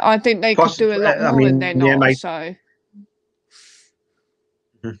 I mean, I think they could do a lot more, and they're not. So.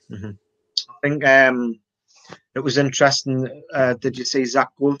 I think it was interesting. Did you see Zach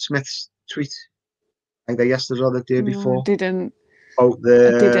Goldsmith's tweet either yesterday or the day before? I didn't. About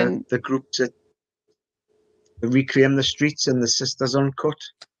the groups that reclaim the streets and the Sisters Uncut.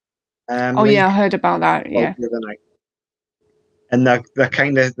 Oh yeah, I heard about that. Yeah. The other night. And they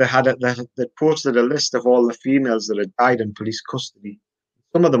posted a list of all the females that had died in police custody.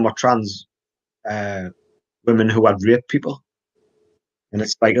 Some of them were trans women who had raped people. And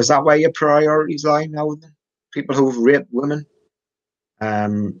it's like, is that where your priorities lie now? People who've raped women?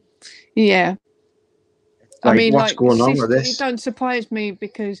 Yeah. I mean, what's going on with this? It don't surprise me,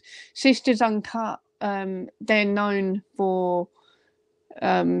 because Sisters Uncut, they're known for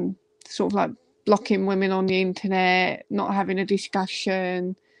sort of like blocking women on the internet, not having a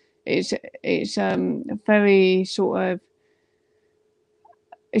discussion. It's very sort of,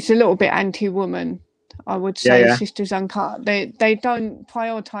 it's a little bit anti-woman, I would say. Yeah. Sisters Uncut, they don't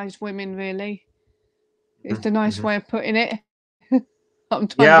prioritise women, really. It's a nice way of putting it. I'm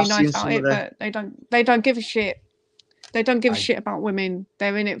trying to be nice about it, but they don't give a shit. They don't give a shit about women.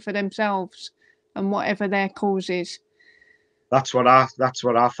 They're in it for themselves and whatever their cause is. That's what I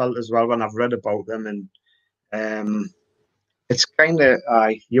felt as well when I've read about them, and it's kind of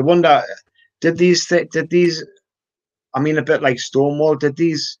you wonder, did these I mean, a bit like Stonewall, did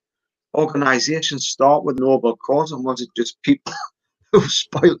these organizations start with noble cause, and was it just people who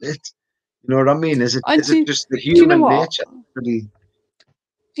spoiled it? You know what I mean? Is I it do. just the Do you know human what? nature? Really?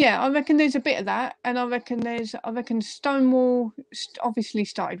 Yeah, I reckon there's a bit of that, and I reckon Stonewall obviously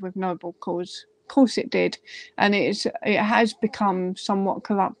started with noble cause. Of course it did, and it has become somewhat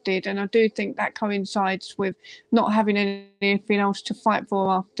corrupted, and I do think that coincides with not having anything else to fight for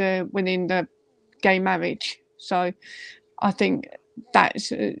after winning the gay marriage. So I think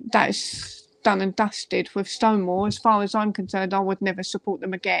that's done and dusted with Stonewall. As far as I'm concerned, I would never support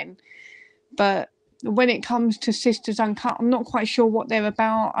them again. But when it comes to Sisters Uncut, I'm not quite sure what they're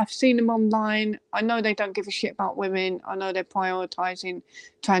about. I've seen them online. I know they don't give a shit about women. I know they're prioritising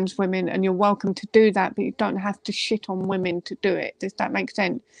trans women, and you're welcome to do that, but you don't have to shit on women to do it. Does that make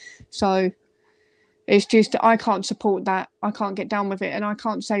sense? So it's just I can't support that. I can't get down with it, and I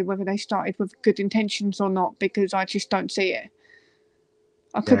can't say whether they started with good intentions or not because I just don't see it.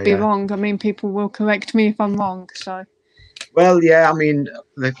 I Yeah, could be yeah. wrong. I mean, people will correct me if I'm wrong. So Well, yeah. I mean,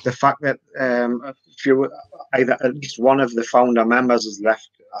 the fact that if you either at least one of the founder members has left,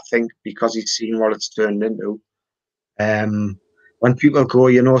 I think because he's seen what it's turned into. When people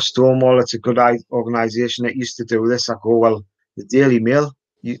go, Stonewall, it's a good organisation that used to do this. I go, well, the Daily Mail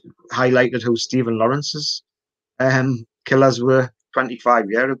highlighted who Stephen Lawrence's killers were 25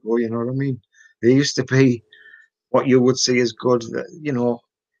 years ago. You know what I mean? They used to be what you would see as good.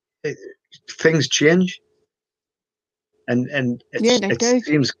 It, things change, and yeah, they it do.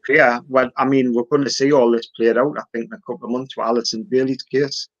 seems clear. Well, I mean, we're going to see all this played out. I think in a couple of months with Alison Bailey's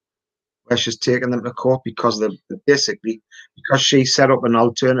case, where she's taken them to court because basically because she set up an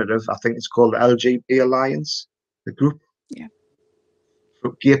alternative. I think it's called the LGBT Alliance, the group Yeah.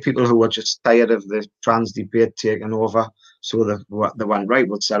 for gay people who were just tired of the trans debate taking over. So they went, right,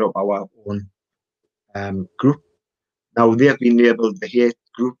 we'll set up our own group. Now they've been labelled the hate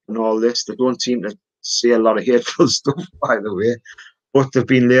group and all this. They don't seem to say a lot of hateful stuff, by the way, but they've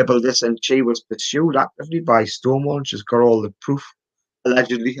been labelled this. And she was pursued actively by Stonewall. And she's got all the proof,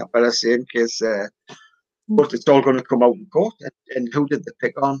 allegedly. I better say in case. But it's all going to come out in court. And who did they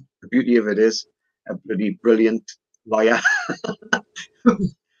pick on? The beauty of it is a bloody brilliant lawyer.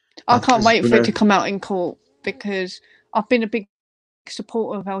 I That can't was wait for it gonna. to come out in court because I've been a big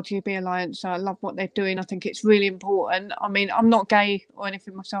supporter of LGBT Alliance. So I love what they're doing. I think it's really important. I mean, I'm not gay or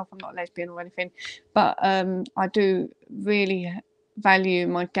anything myself. I'm not lesbian or anything, but I do really value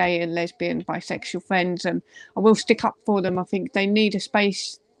my gay and lesbian, bisexual friends, and I will stick up for them. I think they need a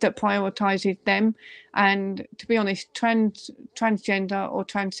space that prioritises them. And to be honest, transgender or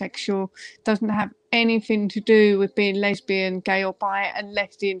transsexual doesn't have anything to do with being lesbian, gay, or bi,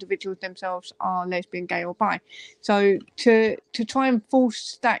 unless the individuals themselves are lesbian, gay, or bi. So to try and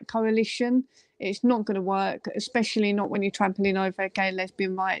force that coalition, it's not going to work, especially not when you're trampling over gay and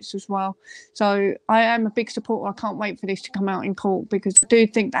lesbian rights as well. So I am a big supporter. I can't wait for this to come out in court because I do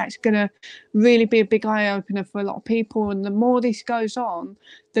think that's going to really be a big eye opener for a lot of people. And the more this goes on,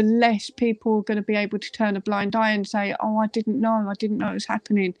 the less people are going to be able to turn a blind eye and say, "Oh, I didn't know it was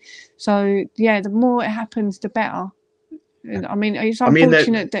happening." So yeah, the more it happens, the better. I mean, it's I mean,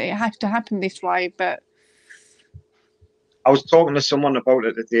 unfortunate that it has to happen this way, but I was talking to someone about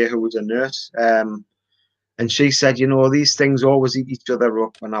it today who was a nurse, and she said, these things always eat each other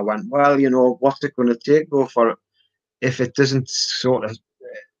up. And I went, well, what's it going to take though for if it doesn't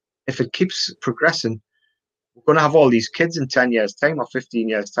if it keeps progressing? We're going to have all these kids in 10 years' time or 15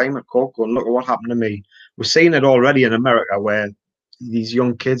 years' time at court going, look at what happened to me. We're seeing it already in America where these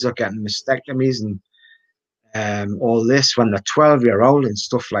young kids are getting mastectomies and all this when they're 12-year-old and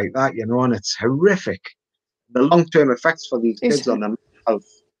stuff like that, and it's horrific. The long-term effects for these it's kids on their mental health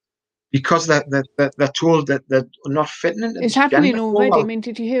because they're told that they're not fitting into it's this gender. happening Oh, already. I well, mean,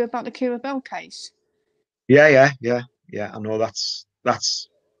 did you hear about the Kira Bell case? yeah. I know that's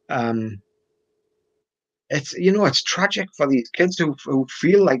um, it's tragic for these kids who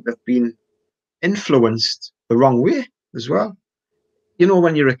feel like they've been influenced the wrong way as well.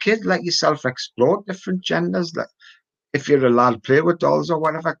 When you're a kid, let yourself explore different genders. Like if you're a lad, play with dolls or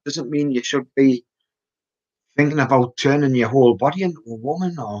whatever. It doesn't mean you should be thinking about turning your whole body into a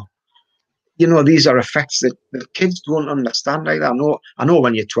woman or these are effects that kids don't understand like that. I know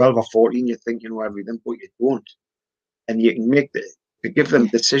when you're 12 or 14, you think you know everything, but you don't. And you can to give them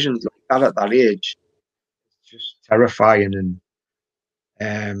Yeah. decisions like that at that age, it's just terrifying.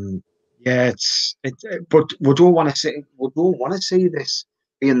 And yeah, but we don't want to see this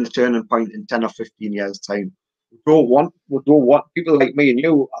being the turning point in 10 or 15 years' time. We don't want people like me and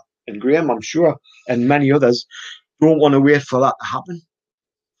you and Graham, I'm sure, and many others don't want to wait for that to happen,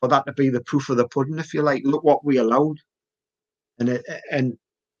 for that to be the proof of the pudding, if you like. Look what we allowed, and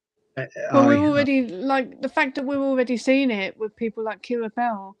Well, we're I already like the fact that we're already seeing it with people like Kira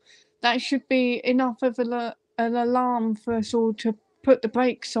Bell. That should be enough of an alarm for us all to put the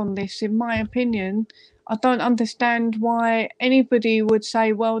brakes on this. In my opinion, I don't understand why anybody would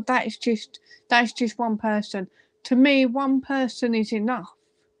say, "Well, that's just one person." To me, one person is enough.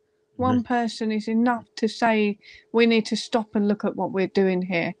 One person is enough to say we need to stop and look at what we're doing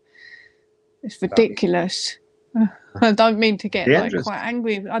here. It's ridiculous. I don't mean to get like dangerous. quite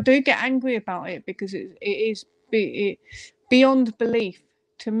angry. I do get angry about it because it is beyond belief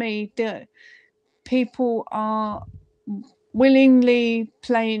to me that people are willingly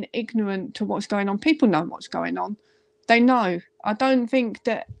playing ignorant to what's going on. People know what's going on. They know. I don't think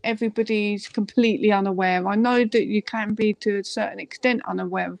that everybody's completely unaware. I know that you can be to a certain extent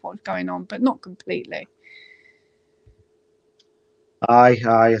unaware of what's going on, but not completely.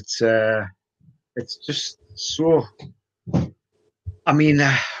 Aye, it's just so. I mean,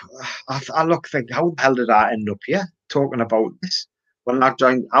 I look think, how the hell did I end up here talking about this? When I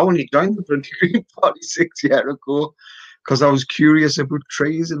only joined the bloody Green Party 6 years ago because I was curious about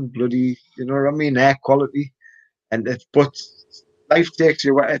trees and bloody, you know what I mean, air quality. But life takes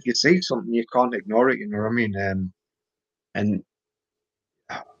you where if you see something, you can't ignore it. You know what I mean? And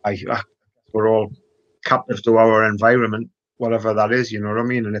I we're all captive to our environment, whatever that is. You know what I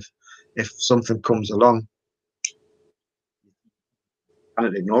mean? And if something comes along, you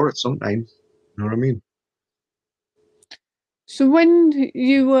can't ignore it sometimes. You know what I mean? So when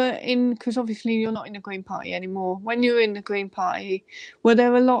you were in, because obviously you're not in the Green Party anymore, when you were in the Green Party, were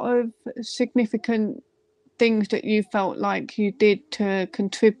there a lot of significant things that you felt like you did to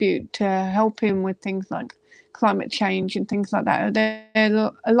contribute to helping with things like climate change and things like that? Are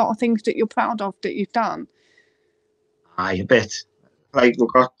there a lot of things that you're proud of that you've done? Aye, a bit. Like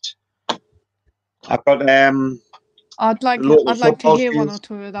I've got local I'd like to football hear one or fields.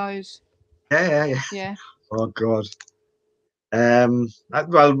 two of those. Yeah. Yeah. Oh God. Well,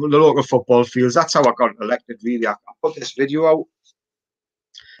 the local football fields. That's how I got elected. Really, I put this video out.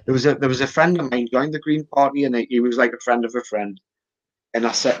 There was a friend of mine joined the Green Party, and he was like a friend of a friend. And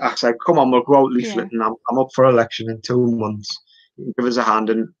I said, come on, we'll go out Yeah. leafleting. I'm up for election in 2 months. You can give us a hand.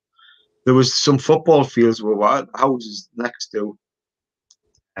 And there was some football fields we were houses next to.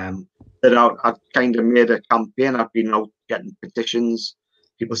 That I'd kind of made a campaign. I've been out getting petitions,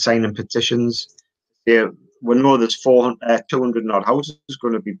 people signing petitions. Yeah, we know there's 200 odd houses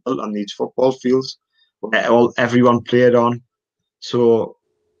going to be built on these football fields where everyone played on. So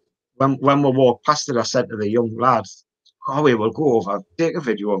when we walked past it, I said to the young lads, "Oh, we will go over, take a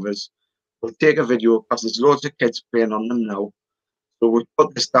video of us. We'll take a video because there's loads of kids playing on them now." So we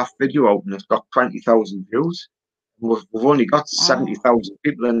put the staff video out and it's got 20,000 views. We've only got Wow. 70,000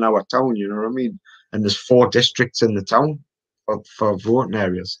 people in our town, you know what I mean? And there's 4 districts in the town for voting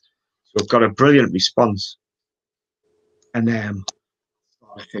areas. So we've got a brilliant response. And I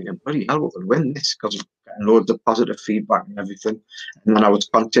was thinking, bloody hell, we could win this because we're getting loads of positive feedback and everything. And then I would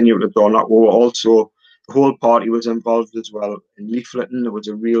continue to door knock. We were also, the whole party was involved as well in leafleting. There was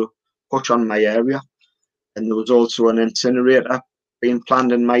a real push on my area. And there was also an incinerator being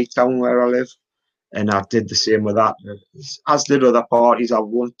planned in my town where I live. And I did the same with that. As did other parties. I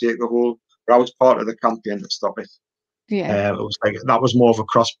won't take the whole, but I was part of the campaign to stop it. Yeah. It was like that was more of a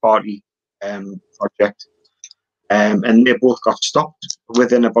cross-party project, and they both got stopped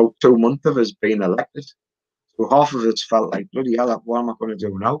within about 2 months of us being elected. So half of us felt like, bloody hell, what am I going to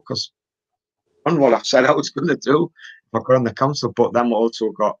do now? Because on what I said I was going to do if I got on the council, but then we also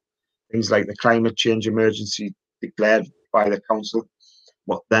got things like the climate change emergency declared by the council.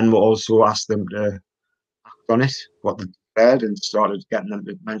 But then we also asked them to act on it, what they declared, and started getting them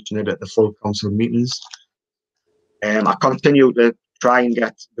to mention it at the full council meetings. I continued to try and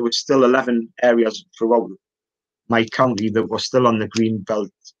get, there was still 11 areas throughout my county that were still on the green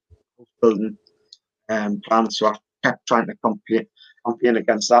belt building plan. So I kept trying to campaign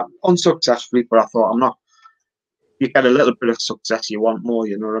against that unsuccessfully, but I thought, I'm not, you get a little bit of success, you want more,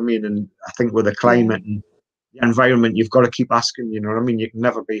 you know what I mean? And I think with the Yeah. climate and the environment, you've got to keep asking, you know what I mean? You can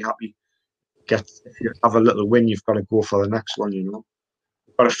never be happy. If you have a little win, you've got to go for the next one, you know.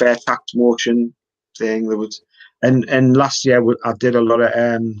 We've got a fair tax motion thing. There was, and last year I did a lot of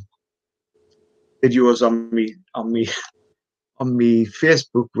videos on me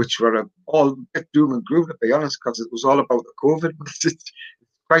Facebook, which were all a bit doom and gloom, to be honest, because it was all about the COVID. But it's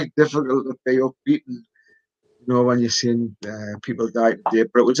quite difficult to be upbeat, and, you know, when you're seeing people die today.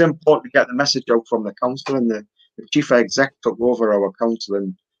 But it was important to get the message out from the council and the the chief exec took over our council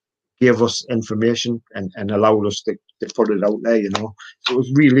and gave us information and allowed us to put it out there, you know. So it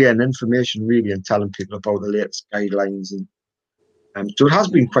was really an information, really, and telling people about the latest guidelines. And so it has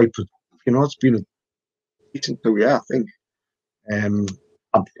been quite, you know, it's been a decent 2 years, I think. I'm,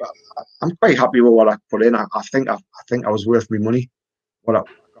 I'm quite happy with what I put in. I think I was worth my money. What I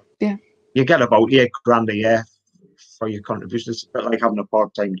got. Yeah. You get about £8 a year for your contribution. It's a bit like having a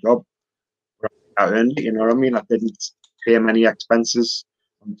part-time job. I earned it, you know what I mean? I didn't pay many expenses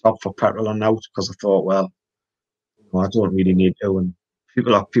on top for petrol and out because I thought, well, you know, I don't really need to. And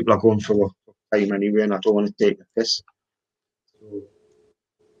people are going for a time anyway, and I don't want to take the piss. So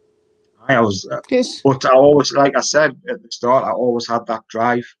I was, Yes. but I always, like I said at the start, I always had that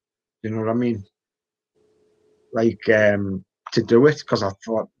drive. You know what I mean? Like to do it, because I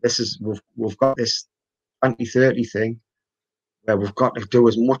thought we've got this 2030 thing where we've got to do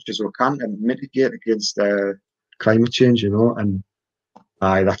as much as we can to mitigate against climate change, you know, and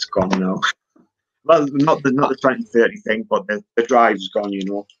that's gone now. Well, not the 2030 thing, but the drive's gone, you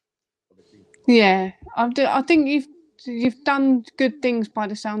know. Yeah, I think you've done good things by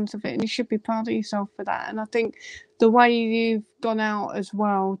the sounds of it, and you should be proud of yourself for that. And I think the way you've gone out as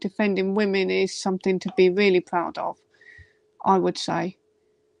well, defending women, is something to be really proud of, I would say.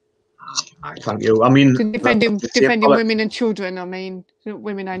 Thank you. I mean, Defending women and children. I mean,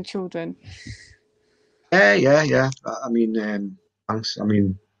 women and children. Yeah. I mean, thanks. I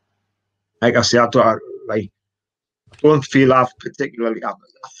mean, like I say, I don't feel I've particularly. I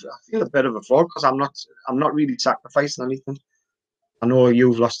feel a bit of a fraud because I'm not really sacrificing anything. I know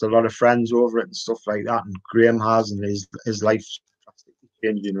you've lost a lot of friends over it and stuff like that, and Graham has, and his life's drastically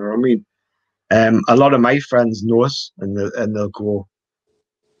changed. You know what I mean? A lot of my friends know us, and they'll go.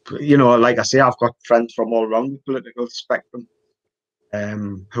 You know, like I say, I've got friends from all around the political spectrum,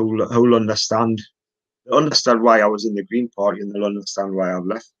 who'll understand. They'll understand why I was in the Green Party, and they'll understand why I've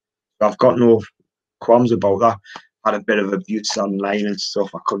left. So I've got no qualms about that. Had a bit of abuse online and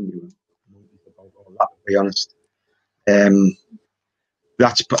stuff. I couldn't do about all that, to be honest.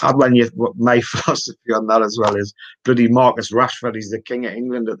 That's when my philosophy on that as well is bloody Marcus Rashford. He's the king of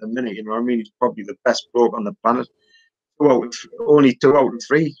England at the minute. You know what I mean? He's probably the best bloke on the planet. Only 2 out of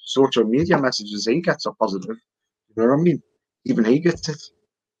 3 social media messages he gets are positive. You know what I mean? Even he gets it.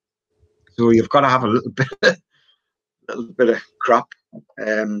 So you've got to have a little bit of crap.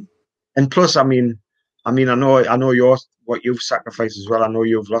 And plus, I know what you've sacrificed as well. I know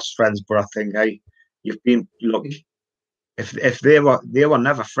you've lost friends, but I think, hey, you've been lucky. If they were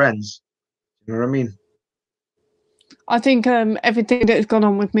never friends, you know what I mean? I think everything that has gone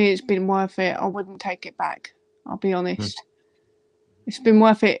on with me, it's been worth it. I wouldn't take it back. I'll be honest. It's been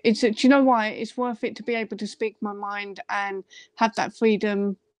worth it. Do you know why? It's worth it to be able to speak my mind and have that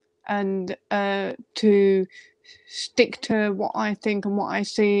freedom, and to stick to what I think and what I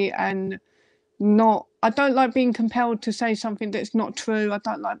see, and I don't like being compelled to say something that's not true. I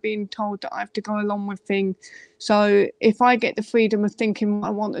don't like being told that I have to go along with things. So if I get the freedom of thinking what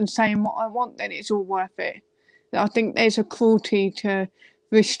I want and saying what I want, then it's all worth it. I think there's a cruelty to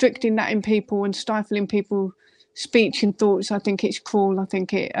restricting that in people and stifling people's speech and thoughts. I think it's cruel. I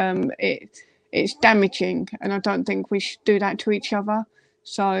think it's damaging, and I don't think we should do that to each other.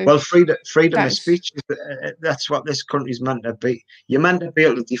 So, well, freedom of speech, that's what this country's meant to be. You're meant to be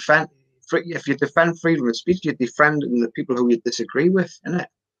able to defend. If you defend freedom of speech, you're defending the people who you disagree with, isn't it?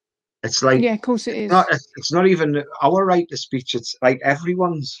 It's like, yeah, of course it is. It's not even our right to speech. It's like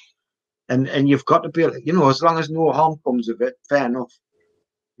everyone's, and you've got to be able, you know, as long as no harm comes of it, fair enough.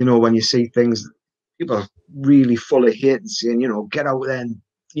 You know, when you see things, people are really full of hate and saying, you know, get out there, and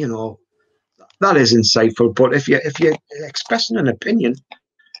you know, that is insightful. But if you're expressing an opinion,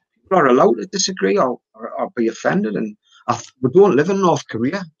 people are allowed to disagree or be offended. And we don't live in North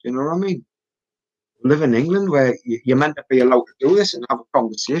Korea. You know what I mean? We live in England where you're meant to be allowed to do this and have a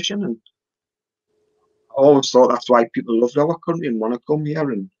conversation. And I always thought that's why people loved our country and want to come here,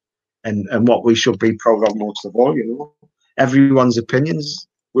 and what we should be proud of most of all. You know, everyone's opinion's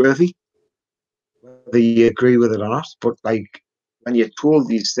worthy, whether you agree with it or not. But like when you're told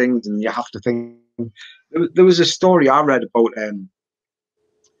these things, and you have to think. There was a story I read about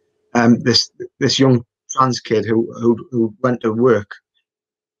this young trans kid who went to work,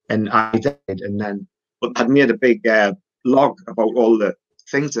 and I died, and then but had made a big log about all the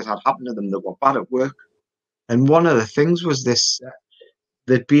things that had happened to them that were bad at work. And one of the things was this: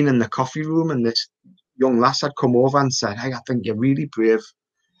 they'd been in the coffee room, and this young lass had come over and said, "Hey, I think you're really brave.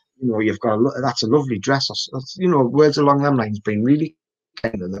 You know, you've got that's a lovely dress." Or, you know, words along them lines, being really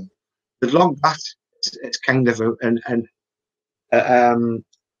kind of them. The logged that. It's kind of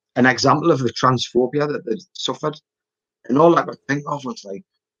an example of the transphobia that they suffered. And all I could think of was like,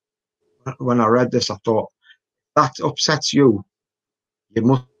 when I read this, I thought, that upsets you. You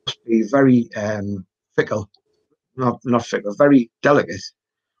must be very fickle, not fickle, very delicate.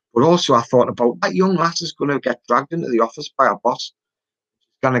 But also, I thought about that young lass is going to get dragged into the office by her boss.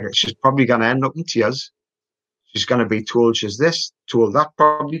 She's probably going to end up in tears. She's going to be told she's this, told that.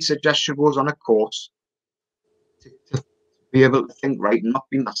 Probably suggest she goes on a course to be able to think right and not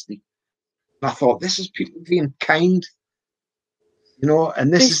be nasty. And I thought, this is people being kind, you know,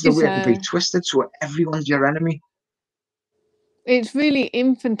 and this is the way it can be twisted, so everyone's your enemy. It's really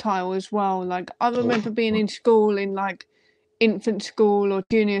infantile as well. Like, I remember being in school, in like infant school or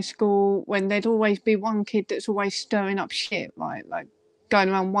junior school, when there'd always be one kid that's always stirring up shit, right? Like going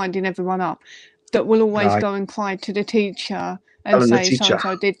around winding everyone up, that will always go and cry to the teacher and say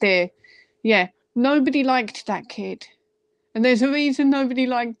so-and-so did this. Yeah, nobody liked that kid. And there's a reason nobody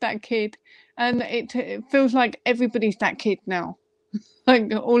liked that kid. And it feels like everybody's that kid now.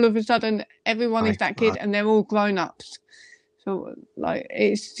 Like, all of a sudden, everyone is that kid and they're all grown-ups. So, like,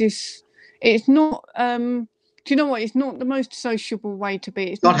 it's just, it's not, do you know what? It's not the most sociable way to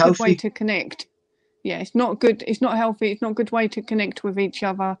be. It's not a good way to connect. Yeah, it's not good. It's not healthy. It's not a good way to connect with each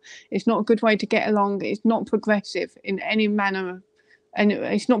other. It's not a good way to get along. It's not progressive in any manner. And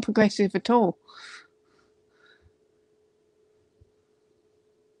it's not progressive at all.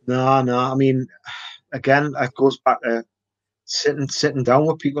 No. I mean, again, it goes back to sitting down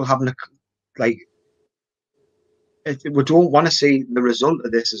with people, having a, like, we don't want to see the result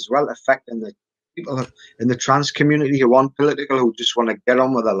of this as well affecting the people in the trans community who aren't political, who just want to get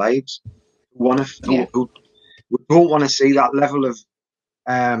on with their lives, who don't want to see that level of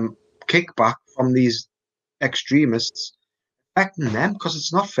kickback from these extremists affecting them, because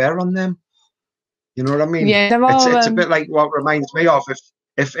it's not fair on them. You know what I mean? Yeah, it's a bit like what reminds me of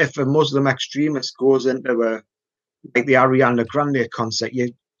if a Muslim extremist goes into like the Ariana Grande concert,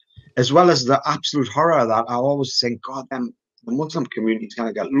 as well as the absolute horror of that, I always think, God, the Muslim community is going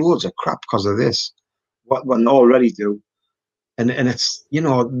to get loads of crap because of this, what they already do. And it's, you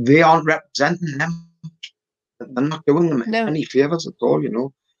know, they aren't representing them. They're not doing them any favours at all, you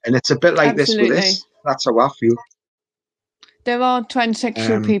know. And it's a bit like this with this. That's how I feel. There are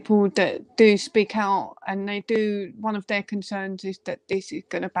transsexual people that do speak out, and they do. One of their concerns is that this is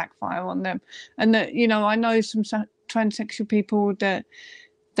going to backfire on them, and that, you know, I know some transsexual people that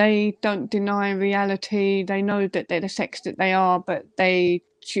they don't deny reality. They know that they're the sex that they are, but they,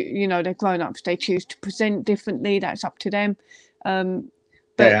 you know, they're grown-ups. They choose to present differently. That's up to them.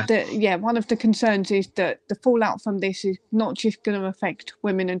 But one of the concerns is that the fallout from this is not just going to affect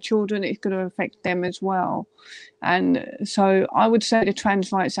women and children, it's going to affect them as well. And so I would say the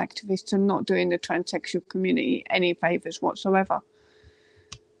trans rights activists are not doing the transsexual community any favours whatsoever.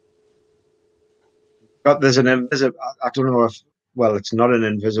 But there's an invisible, I don't know if, well, it's not an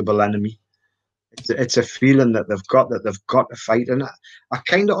invisible enemy. It's a feeling that they've got to fight, and I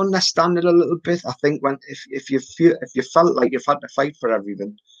kind of understand it a little bit. I think if you felt like you've had to fight for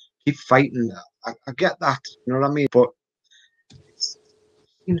everything, keep fighting. I get that, you know what I mean. But it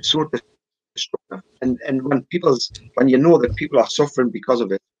seems so destructive, and when you know that people are suffering because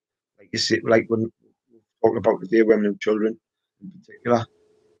of it, like you see, like when we're talking about today, women and children in particular,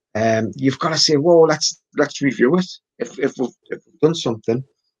 you've got to say, whoa, let's review it. If we've done something,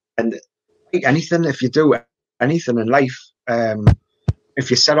 and like anything, if you do anything in life, if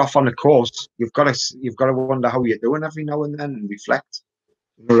you set off on a course, you've got to wonder how you're doing every now and then and reflect.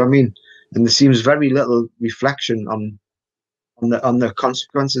 You know what I mean? And there seems very little reflection on the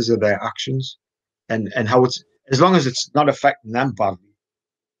consequences of their actions, and how it's, as long as it's not affecting them badly.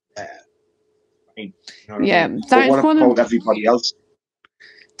 You know what I mean? But what about everybody else?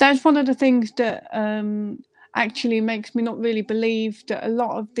 That's one of the things that actually makes me not really believe that a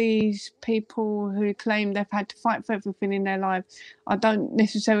lot of these people who claim they've had to fight for everything in their life, I don't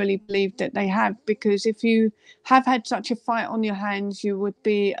necessarily believe that they have, because if you have had such a fight on your hands, you would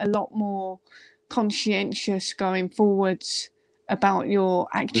be a lot more conscientious going forwards about your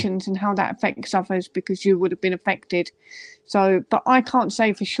actions and how that affects others, because you would have been affected. So, but I can't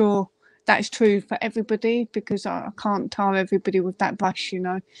say for sure that's true for everybody, because I can't tar everybody with that brush, you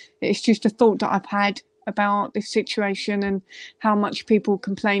know. It's just a thought that I've had about this situation and how much people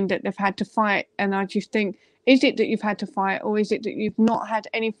complain that they've had to fight. And I just think, is it that you've had to fight, or is it that you've not had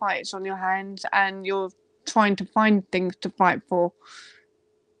any fights on your hands and you're trying to find things to fight for?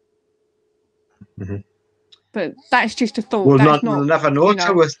 Mm-hmm. But that's just a thought. We'll that's we'll never know,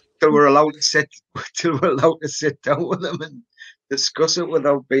 till we're allowed to sit down with them and discuss it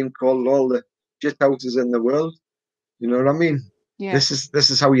without being called all the shit houses in the world. You know what I mean? Yeah. This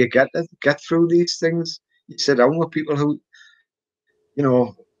is how you get through these things. You sit down with people who, you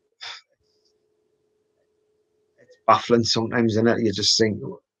know, it's baffling sometimes, isn't it? You just think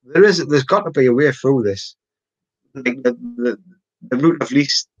there's got to be a way through this. Like the route of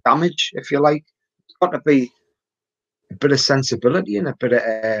least damage, if you like. There's got to be a bit of sensibility and a bit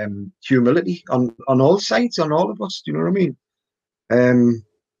of humility on all sides, on all of us. Do you know what I mean?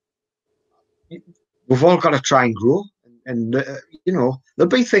 We've all got to try and grow, and you know, there'll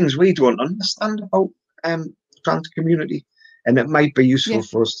be things we don't understand about trans community, and it might be useful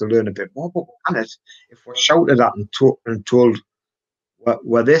for us to learn a bit more. But can it, if we're shouted at and told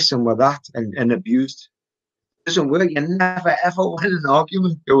we're this and we're that and abused, it doesn't work. You never ever win an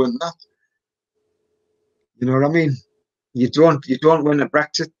argument doing that. You know what I mean? You don't win a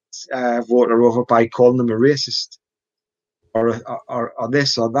Brexit voter over by calling them a racist or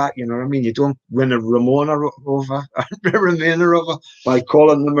this or that. You know what I mean? You don't win a Ramona over a Remainer over by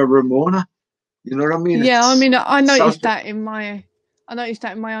calling them a Ramona. You know what I mean? Yeah, I mean, I noticed that in my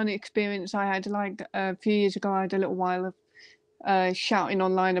own experience. I had like a few years ago. I had a little while of shouting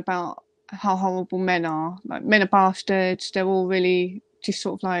online about how horrible men are. Like, men are bastards. They're all really just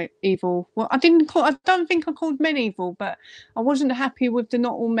sort of like evil. Well, I don't think I called men evil, but I wasn't happy with the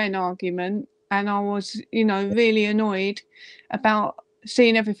not all men argument, and I was, really annoyed about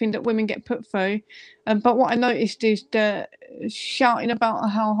seeing everything that women get put through. But what I noticed is that shouting about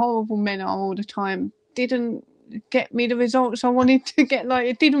how horrible men are all the time didn't get me the results I wanted to get. Like,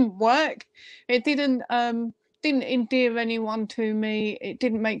 it didn't work. It didn't endear anyone to me. It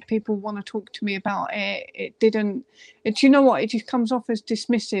didn't make people want to talk to me about it. It didn't. You know what? It just comes off as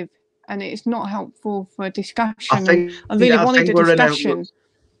dismissive, and it's not helpful for a discussion. And I really wanted a discussion.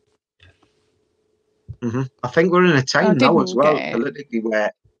 I think we're in a time now as well, politically,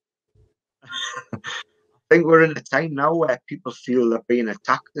 where I think we're in a time now where people feel they're being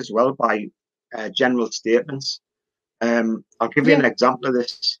attacked as well by general statements. I'll give you an example of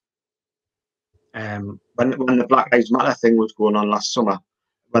this. When the Black Lives Matter thing was going on last summer,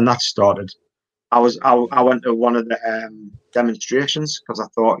 when that started, I went to one of the demonstrations because I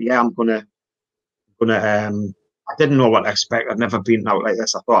thought, I'm gonna I didn't know what to expect. I'd never been out like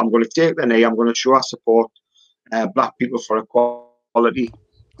this. I thought, I'm going to take the knee. I'm going to show our support, black people for equality.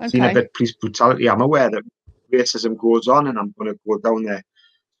 Okay. Seen a bit of police brutality. I'm aware that racism goes on, and I'm going to go down there.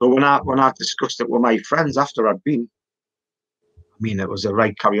 So when I discussed it with my friends after I'd been, I mean, it was a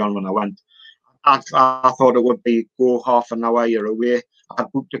right carry on when I went. I thought it would be go half an hour, you're away. I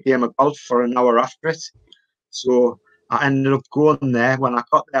booked a game of golf for an hour after it. So I ended up going there. When I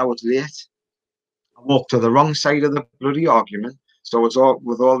got there, I was late. I walked to the wrong side of the bloody argument. So I was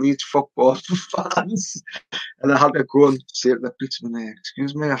with all these football fans. And I had to go and say to the policeman,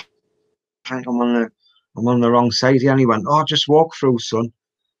 excuse me, I think I'm on the wrong side here. And he went, oh, just walk through, son.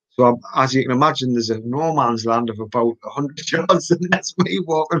 So as you can imagine, there's a no man's land of about 100 yards, and that's me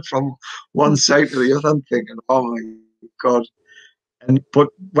walking from one side to the other. I'm thinking, oh my God. But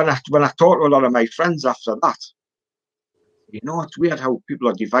when I talked to a lot of my friends after that, it's weird how people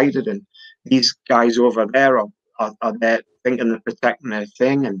are divided, and these guys over there are there thinking they're protecting a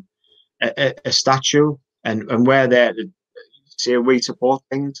thing and a statue, and we're there to say we support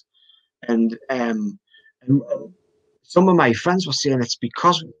things. And some of my friends were saying it's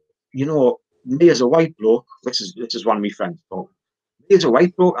because, me as a white bloke, this is one of my friends talking. Me as a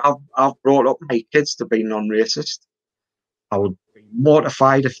white bloke, I've brought up my kids to be non-racist. I would be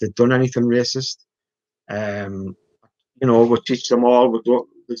mortified if they'd done anything racist. We teach them all.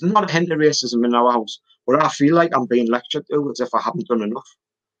 There's not a hint of racism in our house, but I feel like I'm being lectured to as if I haven't done enough.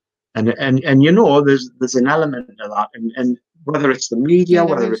 And there's an element of that, and whether it's the media,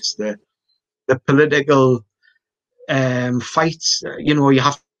 whether it's the political fights, you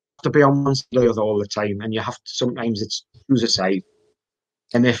have to be on one side or the other all the time, and you have to, sometimes it's choose a side,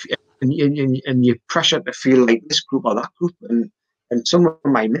 and and you're pressured to feel like this group or that group, and some of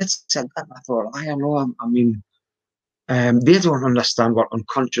my mates said that, and I thought, I don't know, I mean, they don't understand what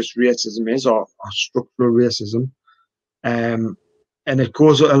unconscious racism is or structural racism, and it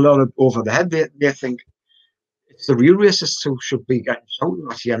goes a lot over the head. They think it's the real racists who should be getting shouted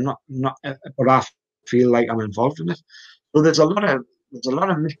at here, not. But I feel like I'm involved in it. So there's a lot of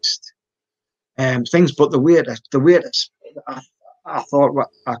mixed things. But the weirdest, I thought,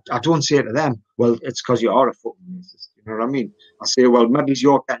 well, I don't say to them, well, it's because you are a fucking racist. You know what I mean? I say, well, maybe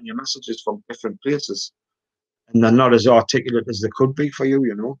you're getting your messages from different places, and they're not as articulate as they could be for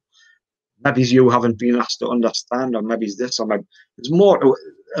you. Maybe you haven't been asked to understand, or maybe it's this, or maybe there's more to,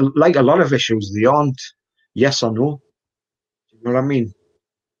 like a lot of issues, they aren't yes or no. You know what I mean?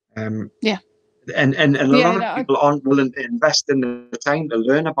 Yeah. and a Yeah, lot of people aren't willing to invest in the time to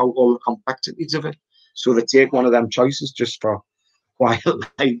learn about all the complexities of it. So they take one of them choices just for quiet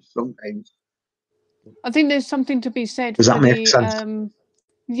life sometimes. I think there's something to be said Does for that make the sense?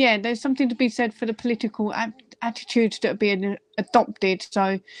 yeah, there's something to be said for the political attitudes that are being adopted.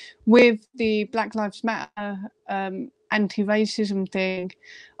 So, with the Black Lives Matter anti-racism thing,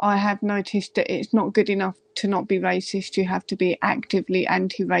 I have noticed that it's not good enough to not be racist. You have to be actively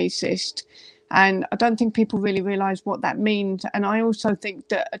anti-racist. And I don't think people really realise what that means. And I also think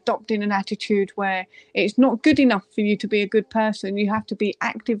that adopting an attitude where it's not good enough for you to be a good person, you have to be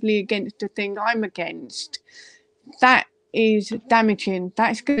actively against the thing I'm against, that is damaging.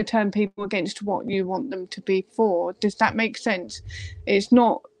 That's going to turn people against what you want them to be for. Does that make sense? It's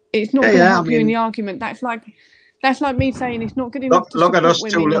not. It's not going to Yeah. I help you in mean, the argument. That's like me saying it's not good enough to look at support us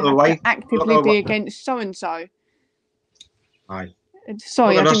two women. You little have to white. actively be against so and so. Aye.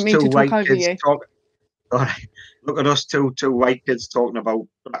 Sorry, Look I at didn't us mean two to talk white over kids you. talk. Look at us two white kids talking about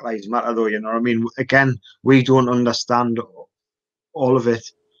Black Lives Matter, though. You know what I mean? Again, we don't understand all of it,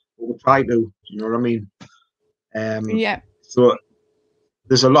 but we try to. You know what I mean? Yeah. So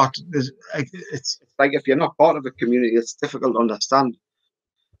there's a lot. It's like if you're not part of a community, it's difficult to understand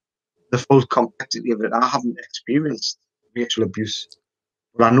the full complexity of it. I haven't experienced racial abuse,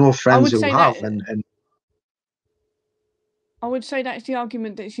 but I know I friends would who say have, that and I would say that's the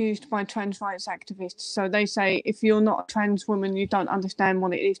argument that's used by trans rights activists. So they say if you're not a trans woman, you don't understand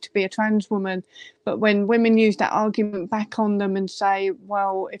what it is to be a trans woman. But when women use that argument back on them and say,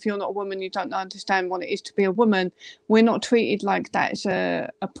 well, if you're not a woman, you don't understand what it is to be a woman, we're not treated like that's a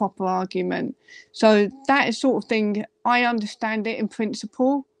proper argument. So that sort of thing, I understand it in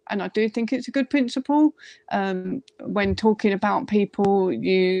principle. And I do think it's a good principle. When talking about people,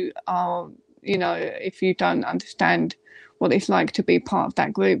 you are, if you don't understand what it's like to be part of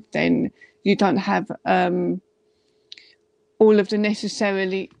that group, then you don't have all of the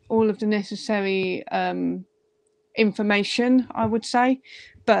necessary information, I would say.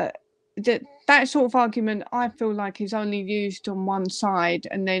 But that sort of argument, I feel like, is only used on one side,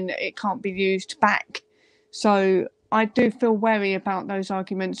 and then it can't be used back. So I do feel wary about those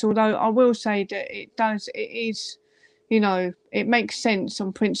arguments. Although I will say that it is, it makes sense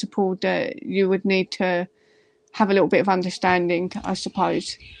on principle that you would need to have a little bit of understanding, I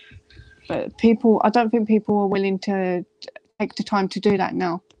suppose. But I don't think people are willing to take the time to do that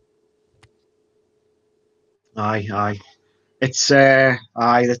now. aye. It's aye.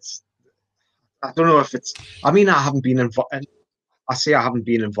 That's I don't know if it's. I mean, I haven't been involved. I say I haven't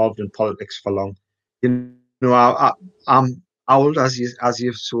been involved in politics for long. You know, I'm old, as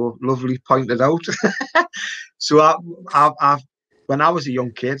you've so lovely pointed out. So when I was a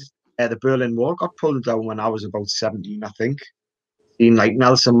young kid, the Berlin Wall got pulled down when I was about 17, I think. Seen like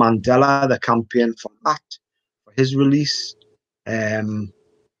Nelson Mandela, the campaign for that, for his release.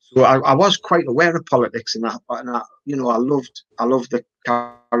 So I was quite aware of politics, and I loved the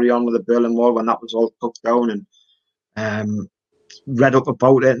carry on with the Berlin Wall when that was all took down, and read up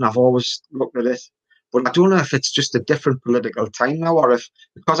about it, and I've always looked at it. But I don't know if it's just a different political time now, or if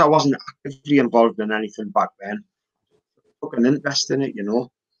because I wasn't actively involved in anything back then, I took an interest in it.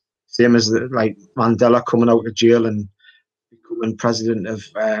 Same as like Mandela coming out of jail and becoming president of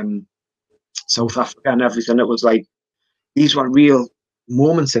South Africa and everything. It was like these were real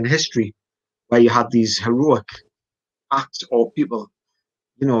moments in history where you had these heroic acts or people,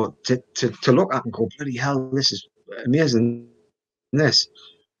 to look at and go, bloody hell, this is amazing. This,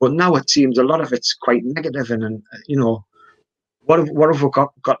 but now it seems a lot of it's quite negative, and what have we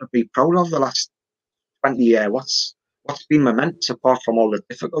got to be proud of the last 20 years? What's been momentous apart from all the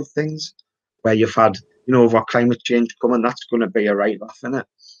difficult things where you've had, we've got climate change coming. That's going to be a write-off, isn't it?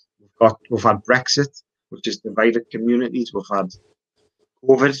 We've had Brexit, which has divided communities. We've had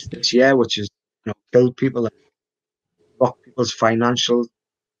COVID this year, which has killed people and blocked people's financial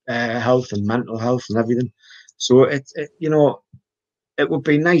health and mental health and everything. So it would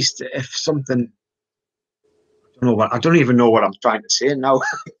be nice if something. I don't even know what I'm trying to say now.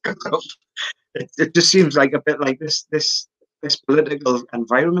 It just seems like a bit like this political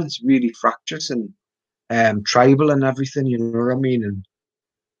environment's really fractious and tribal and everything. You know what I mean?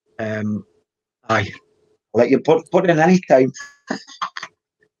 And I'll let you put in any time.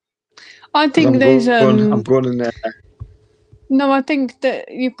 I think I'm going in there. No, I think that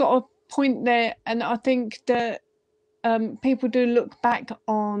you've got a point there, and I think that people do look back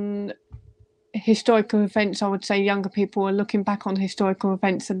on historical events. I would say younger people are looking back on historical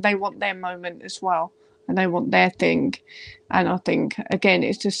events, and they want their moment as well, and they want their thing. And I think again,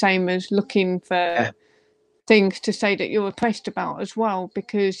 it's the same as looking for things to say that you're oppressed about as well,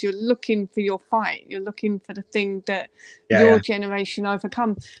 because you're looking for your fight, you're looking for the thing that your generation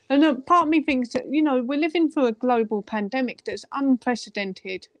overcome. And part of me thinks that, you know, we're living through a global pandemic that's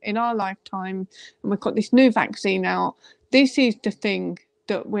unprecedented in our lifetime, and we've got this new vaccine out. This is the thing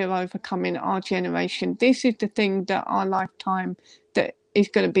that we're overcoming, our generation. This is the thing that our lifetime that is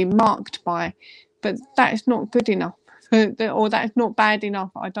going to be marked by. But that is not good enough, or that's not bad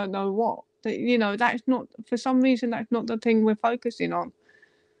enough. I don't know what. You know, that's not, for some reason, that's not the thing we're focusing on.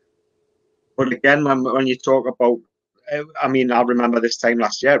 But again, when you talk about, I mean, I remember this time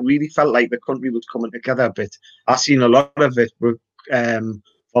last year, it really felt like the country was coming together a bit. I've seen a lot of it with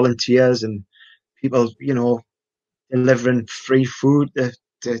volunteers and people, you know, delivering free food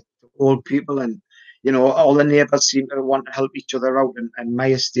to old people, and you know, all the neighbours seem to want to help each other out, and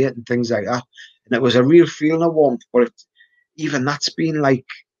my estate and things like that. And it was a real feeling of warmth, but even that's been like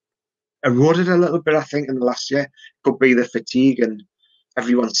eroded a little bit, I think, in the last year. Could be the fatigue and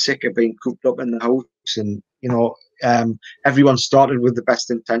everyone's sick of being cooped up in the house, and you know, everyone started with the best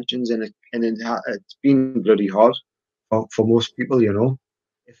intentions, and it's been bloody hard for most people, you know,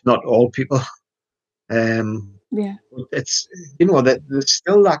 if not all people. Yeah. It's, you know, that there's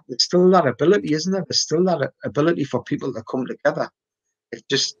still that ability, isn't there? There's still that ability for people to come together. It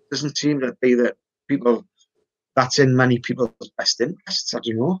just doesn't seem to be that people, that's in many people's best interests. I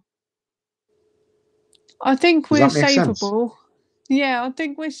don't know. I think Does we're that make sense? savable. Yeah, I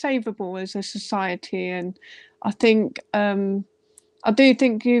think we're savable as a society, and I think I do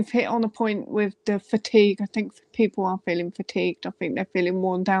think you've hit on a point with the fatigue. I think people are feeling fatigued. I think they're feeling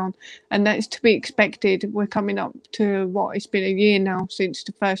worn down, and that's to be expected. We're coming up to what, it's been a year now since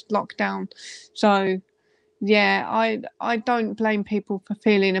the first lockdown, so yeah, I don't blame people for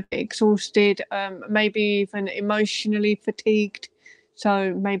feeling a bit exhausted, maybe even emotionally fatigued.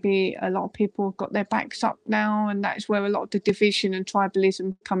 So maybe a lot of people have got their backs up now, and that's where a lot of the division and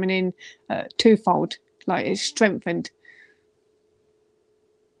tribalism coming in twofold. Like, it's strengthened.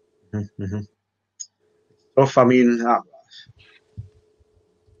 Mm-hmm. Tough. I mean,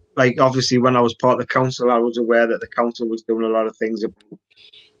 like obviously when I was part of the council, I was aware that the council was doing a lot of things about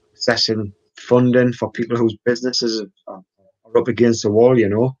accessing funding for people whose businesses are up against the wall, you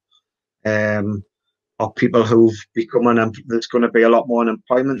know. Or people who've become there's going to be a lot more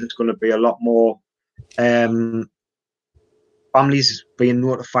unemployment. There's going to be a lot more families being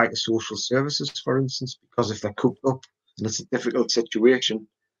notified to social services, for instance, because if they're cooped up and it's a difficult situation,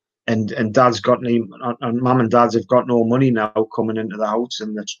 and dad's got and mum and dads have got no money now coming into the house,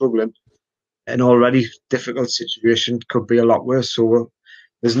 and they're struggling. An already difficult situation could be a lot worse. So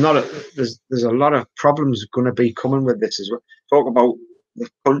there's a lot of problems going to be coming with this as well. Talk about the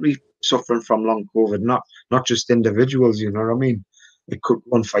country suffering from long COVID, not just individuals. You know what I mean? It could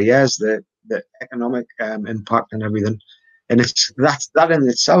go on for years. The economic impact and everything, and it's that in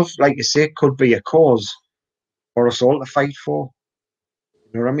itself, like you say, could be a cause for us all to fight for.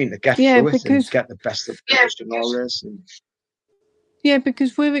 You know what I mean? To get Yeah, through it and because get the best of all this. And yeah,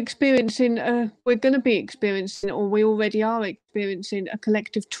 because we're experiencing, we're going to be experiencing, or we already are experiencing, a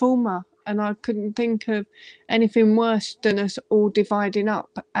collective trauma. And I couldn't think of anything worse than us all dividing up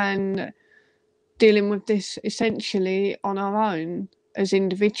and dealing with this essentially on our own as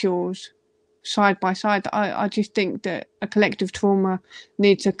individuals, side by side. I just think that a collective trauma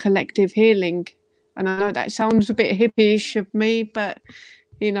needs a collective healing. And I know that sounds a bit hippie-ish of me, but,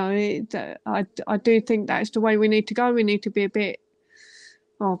 you know, I do think that's the way we need to go. We need to be a bit,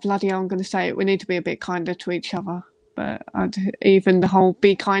 oh, bloody hell, I'm going to say it, we need to be a bit kinder to each other. But even the whole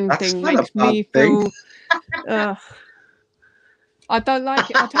be kind that's thing not a makes bad me thing. feel, I don't like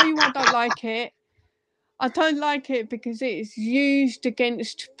it. I'll tell you why I don't like it. I don't like it because it's used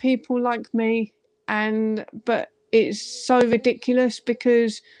against people like me, but it's so ridiculous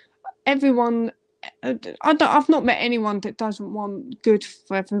because everyone, I've not met anyone that doesn't want good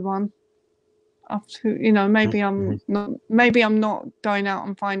for everyone. You know, maybe Mm-hmm. I'm not going out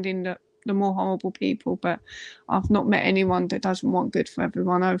and finding the more horrible people, but I've not met anyone that doesn't want good for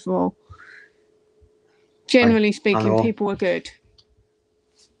everyone overall. Generally I speaking, know. people are good.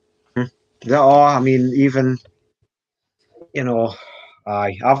 There are, I mean, even, you know,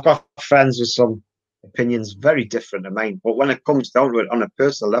 I've got friends with some opinions very different to mine, but when it comes down to it, on a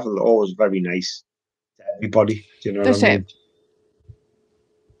personal level, they're always very nice to everybody. Do you know what I That's mean?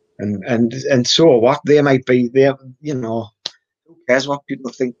 it. And so what they might be there, you know, who cares what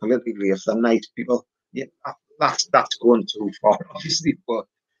people think politically if they're nice people? Yeah, that's going too far, obviously. But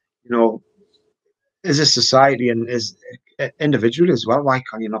you know, as a society and as individually as well, why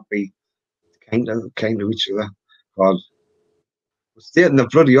can you not be kind to each other? God. We're stating the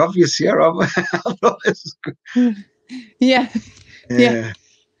bloody obvious here, aren't we? I thought this is good. Yeah. Yeah.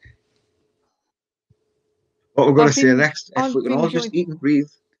 What we're going to say next, if I've we can all just eat and breathe.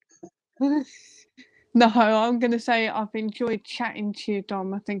 No, I'm going to say I've enjoyed chatting to you,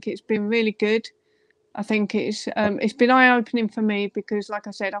 Dom. I think it's been really good. I think it's been eye-opening for me because, like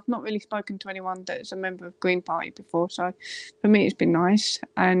I said, I've not really spoken to anyone that's a member of Green Party before. So for me, it's been nice.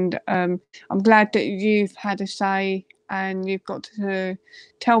 And I'm glad that you've had a say and you've got to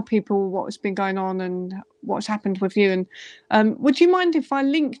tell people what's been going on and what's happened with you. And would you mind if I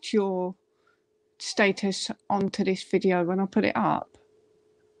linked your status onto this video when I put it up?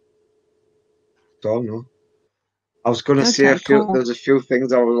 Don't know. I was going to say Okay, cool. there's a few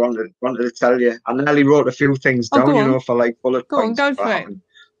things I wanted to tell you. I nearly wrote a few things Oh, down, go you on. know, for like bullet Go on, points. go But for I it. haven't.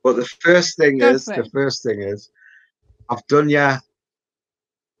 But the first thing is, I've done your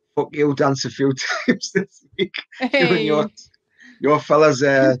fuck you dance a few times this week. You and Hey. your fellas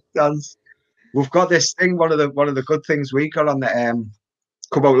dance. We've got this thing. One of the good things we got on the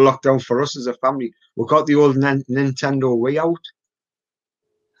come out of lockdown for us as a family. We've got the old Nintendo Wii out.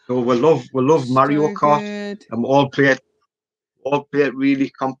 So we love Mario Kart, Good. and we all play it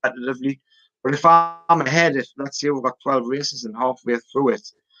really competitively. But if I'm ahead, if let's say we've got 12 races and halfway through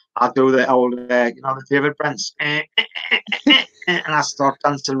it, I do the old, the David Brent's, and I start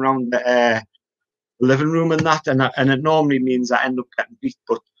dancing around the living room and that, and it normally means I end up getting beat.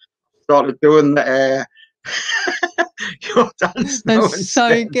 But I started doing the your dance now That's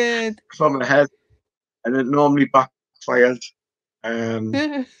so good. from ahead, and it normally backfired.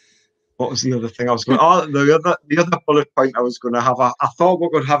 What was the other thing I was going? Oh, the other bullet point I was going to have. I thought we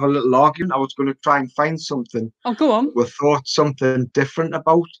could have a little argument. I was going to try and find something. Oh, go on. We thought something different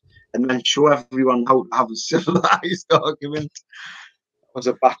about, and then show everyone how to have a civilized argument. It was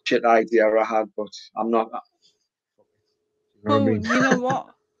a batshit idea I had, but I'm not. You know what I mean? You know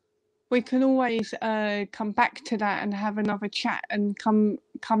what? We can always come back to that and have another chat and come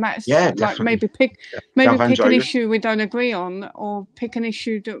at Yeah, like definitely. maybe pick an it. issue we don't agree on, or pick an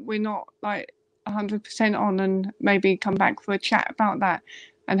issue that we're not like 100% on, and maybe come back for a chat about that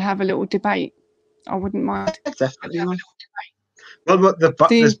and have a little debate. I wouldn't mind. Definitely. Well,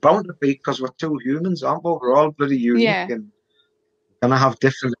 there's bound to be, because we're two humans, aren't we? We're all bloody unique and gonna have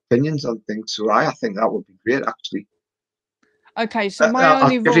different opinions on things. So I think that would be great, actually. Okay, so my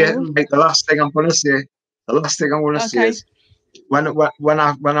only I'll give you like the last thing I'm going to say. The last thing I'm going to say is when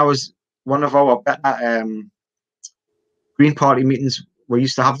I was one of our better Green Party meetings, we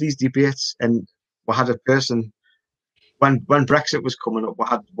used to have these debates, and we had a person when Brexit was coming up. We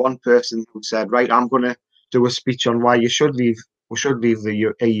had one person who said, "Right, I'm going to do a speech on why we should leave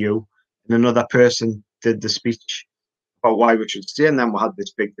the EU," and another person did the speech about why we should stay. And then we had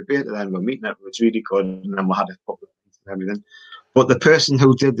this big debate, and then we're meeting. It was really good, and then we had a couple of things and everything. But the person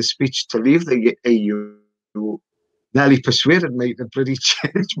who did the speech to leave the EU nearly persuaded me to bloody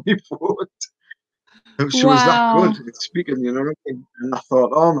change my vote. She was that good at speaking, you know. And I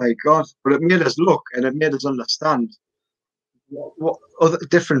thought, oh my God. But it made us look, and it made us understand what other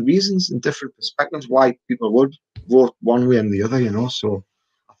different reasons and different perspectives why people would vote one way and the other, you know. So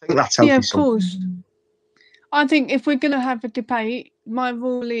I think that's healthy. Yeah, of course. I think if we're going to have a debate, my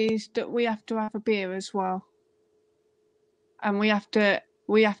rule is that we have to have a beer as well. And we have to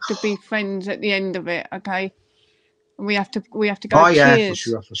be friends at the end of it, okay? And we have to go cheers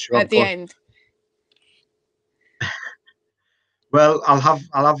for sure. at the end. Well, I'll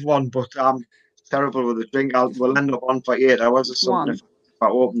have one, but I'm terrible with the drink. We'll end up on for 8 hours or something if I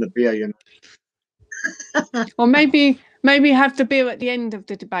open the beer, you know. Or maybe have the beer at the end of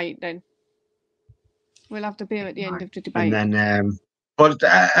the debate then. We'll have the beer at the end of the debate. And then, but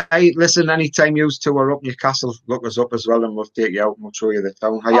listen, anytime you two are up Newcastle, look us up as well, and we'll take you out and we'll show you the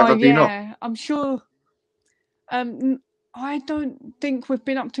town. Have you ever been up? I'm sure. I don't think we've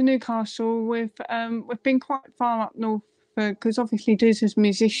been up to Newcastle. We've been quite far up north because obviously Diz is a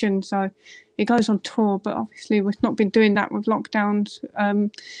musician, so he goes on tour. But obviously we've not been doing that with lockdowns.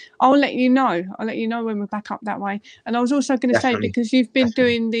 I'll let you know. I'll let you know when we're back up that way. And I was also going to say, because you've been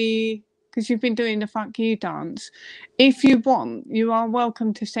doing the Fuck You dance, if you want, you are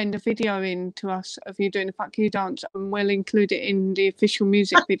welcome to send a video in to us of you doing the Fuck You dance, and we'll include it in the official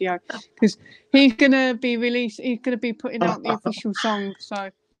music video, because he's going to be putting out the official song. So,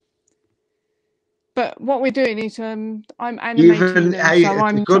 but what we're doing is I'm animating them, so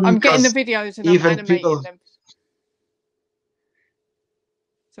I'm getting the videos and I'm animating them,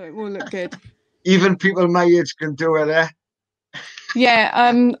 so it will look good. Even people my age can do it, eh? Yeah,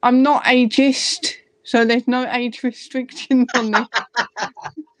 I'm not ageist, so there's no age restriction on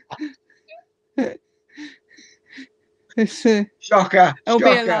this. Shocker. It'll be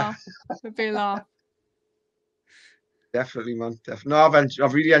a Shocker. laugh. It'll be a laugh. Definitely, man. Definitely. No,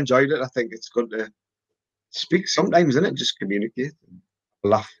 I've really enjoyed it. I think it's good to speak sometimes, isn't it? Just communicate and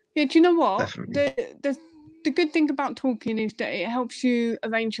laugh. Yeah, do you know what? Definitely. The good thing about talking is that it helps you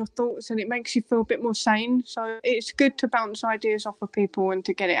arrange your thoughts and it makes you feel a bit more sane. So it's good to bounce ideas off of people and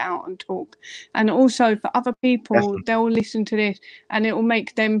to get it out and talk. And also for other people, Definitely. they'll listen to this and it will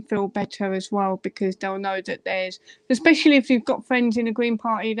make them feel better as well, because they'll know that there's, especially if you've got friends in the Green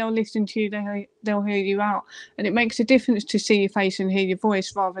Party, they'll listen to you, they'll hear you out. And it makes a difference to see your face and hear your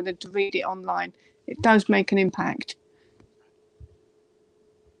voice rather than to read it online. It does make an impact.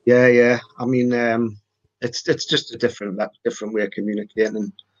 Yeah, yeah. I mean, it's just a different way of communicating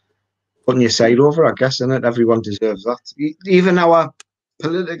and putting your side over, I guess, isn't it? Everyone deserves that. Even our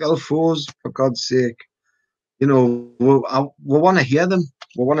political foes, for God's sake. You know, we want to hear them.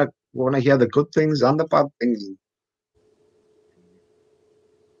 We want to hear the good things and the bad things.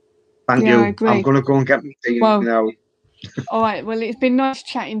 Thank Yeah, I you. agree. I'm gonna go and get me tea now. All right. Well, it's been nice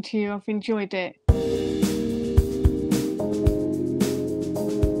chatting to you. I've enjoyed it.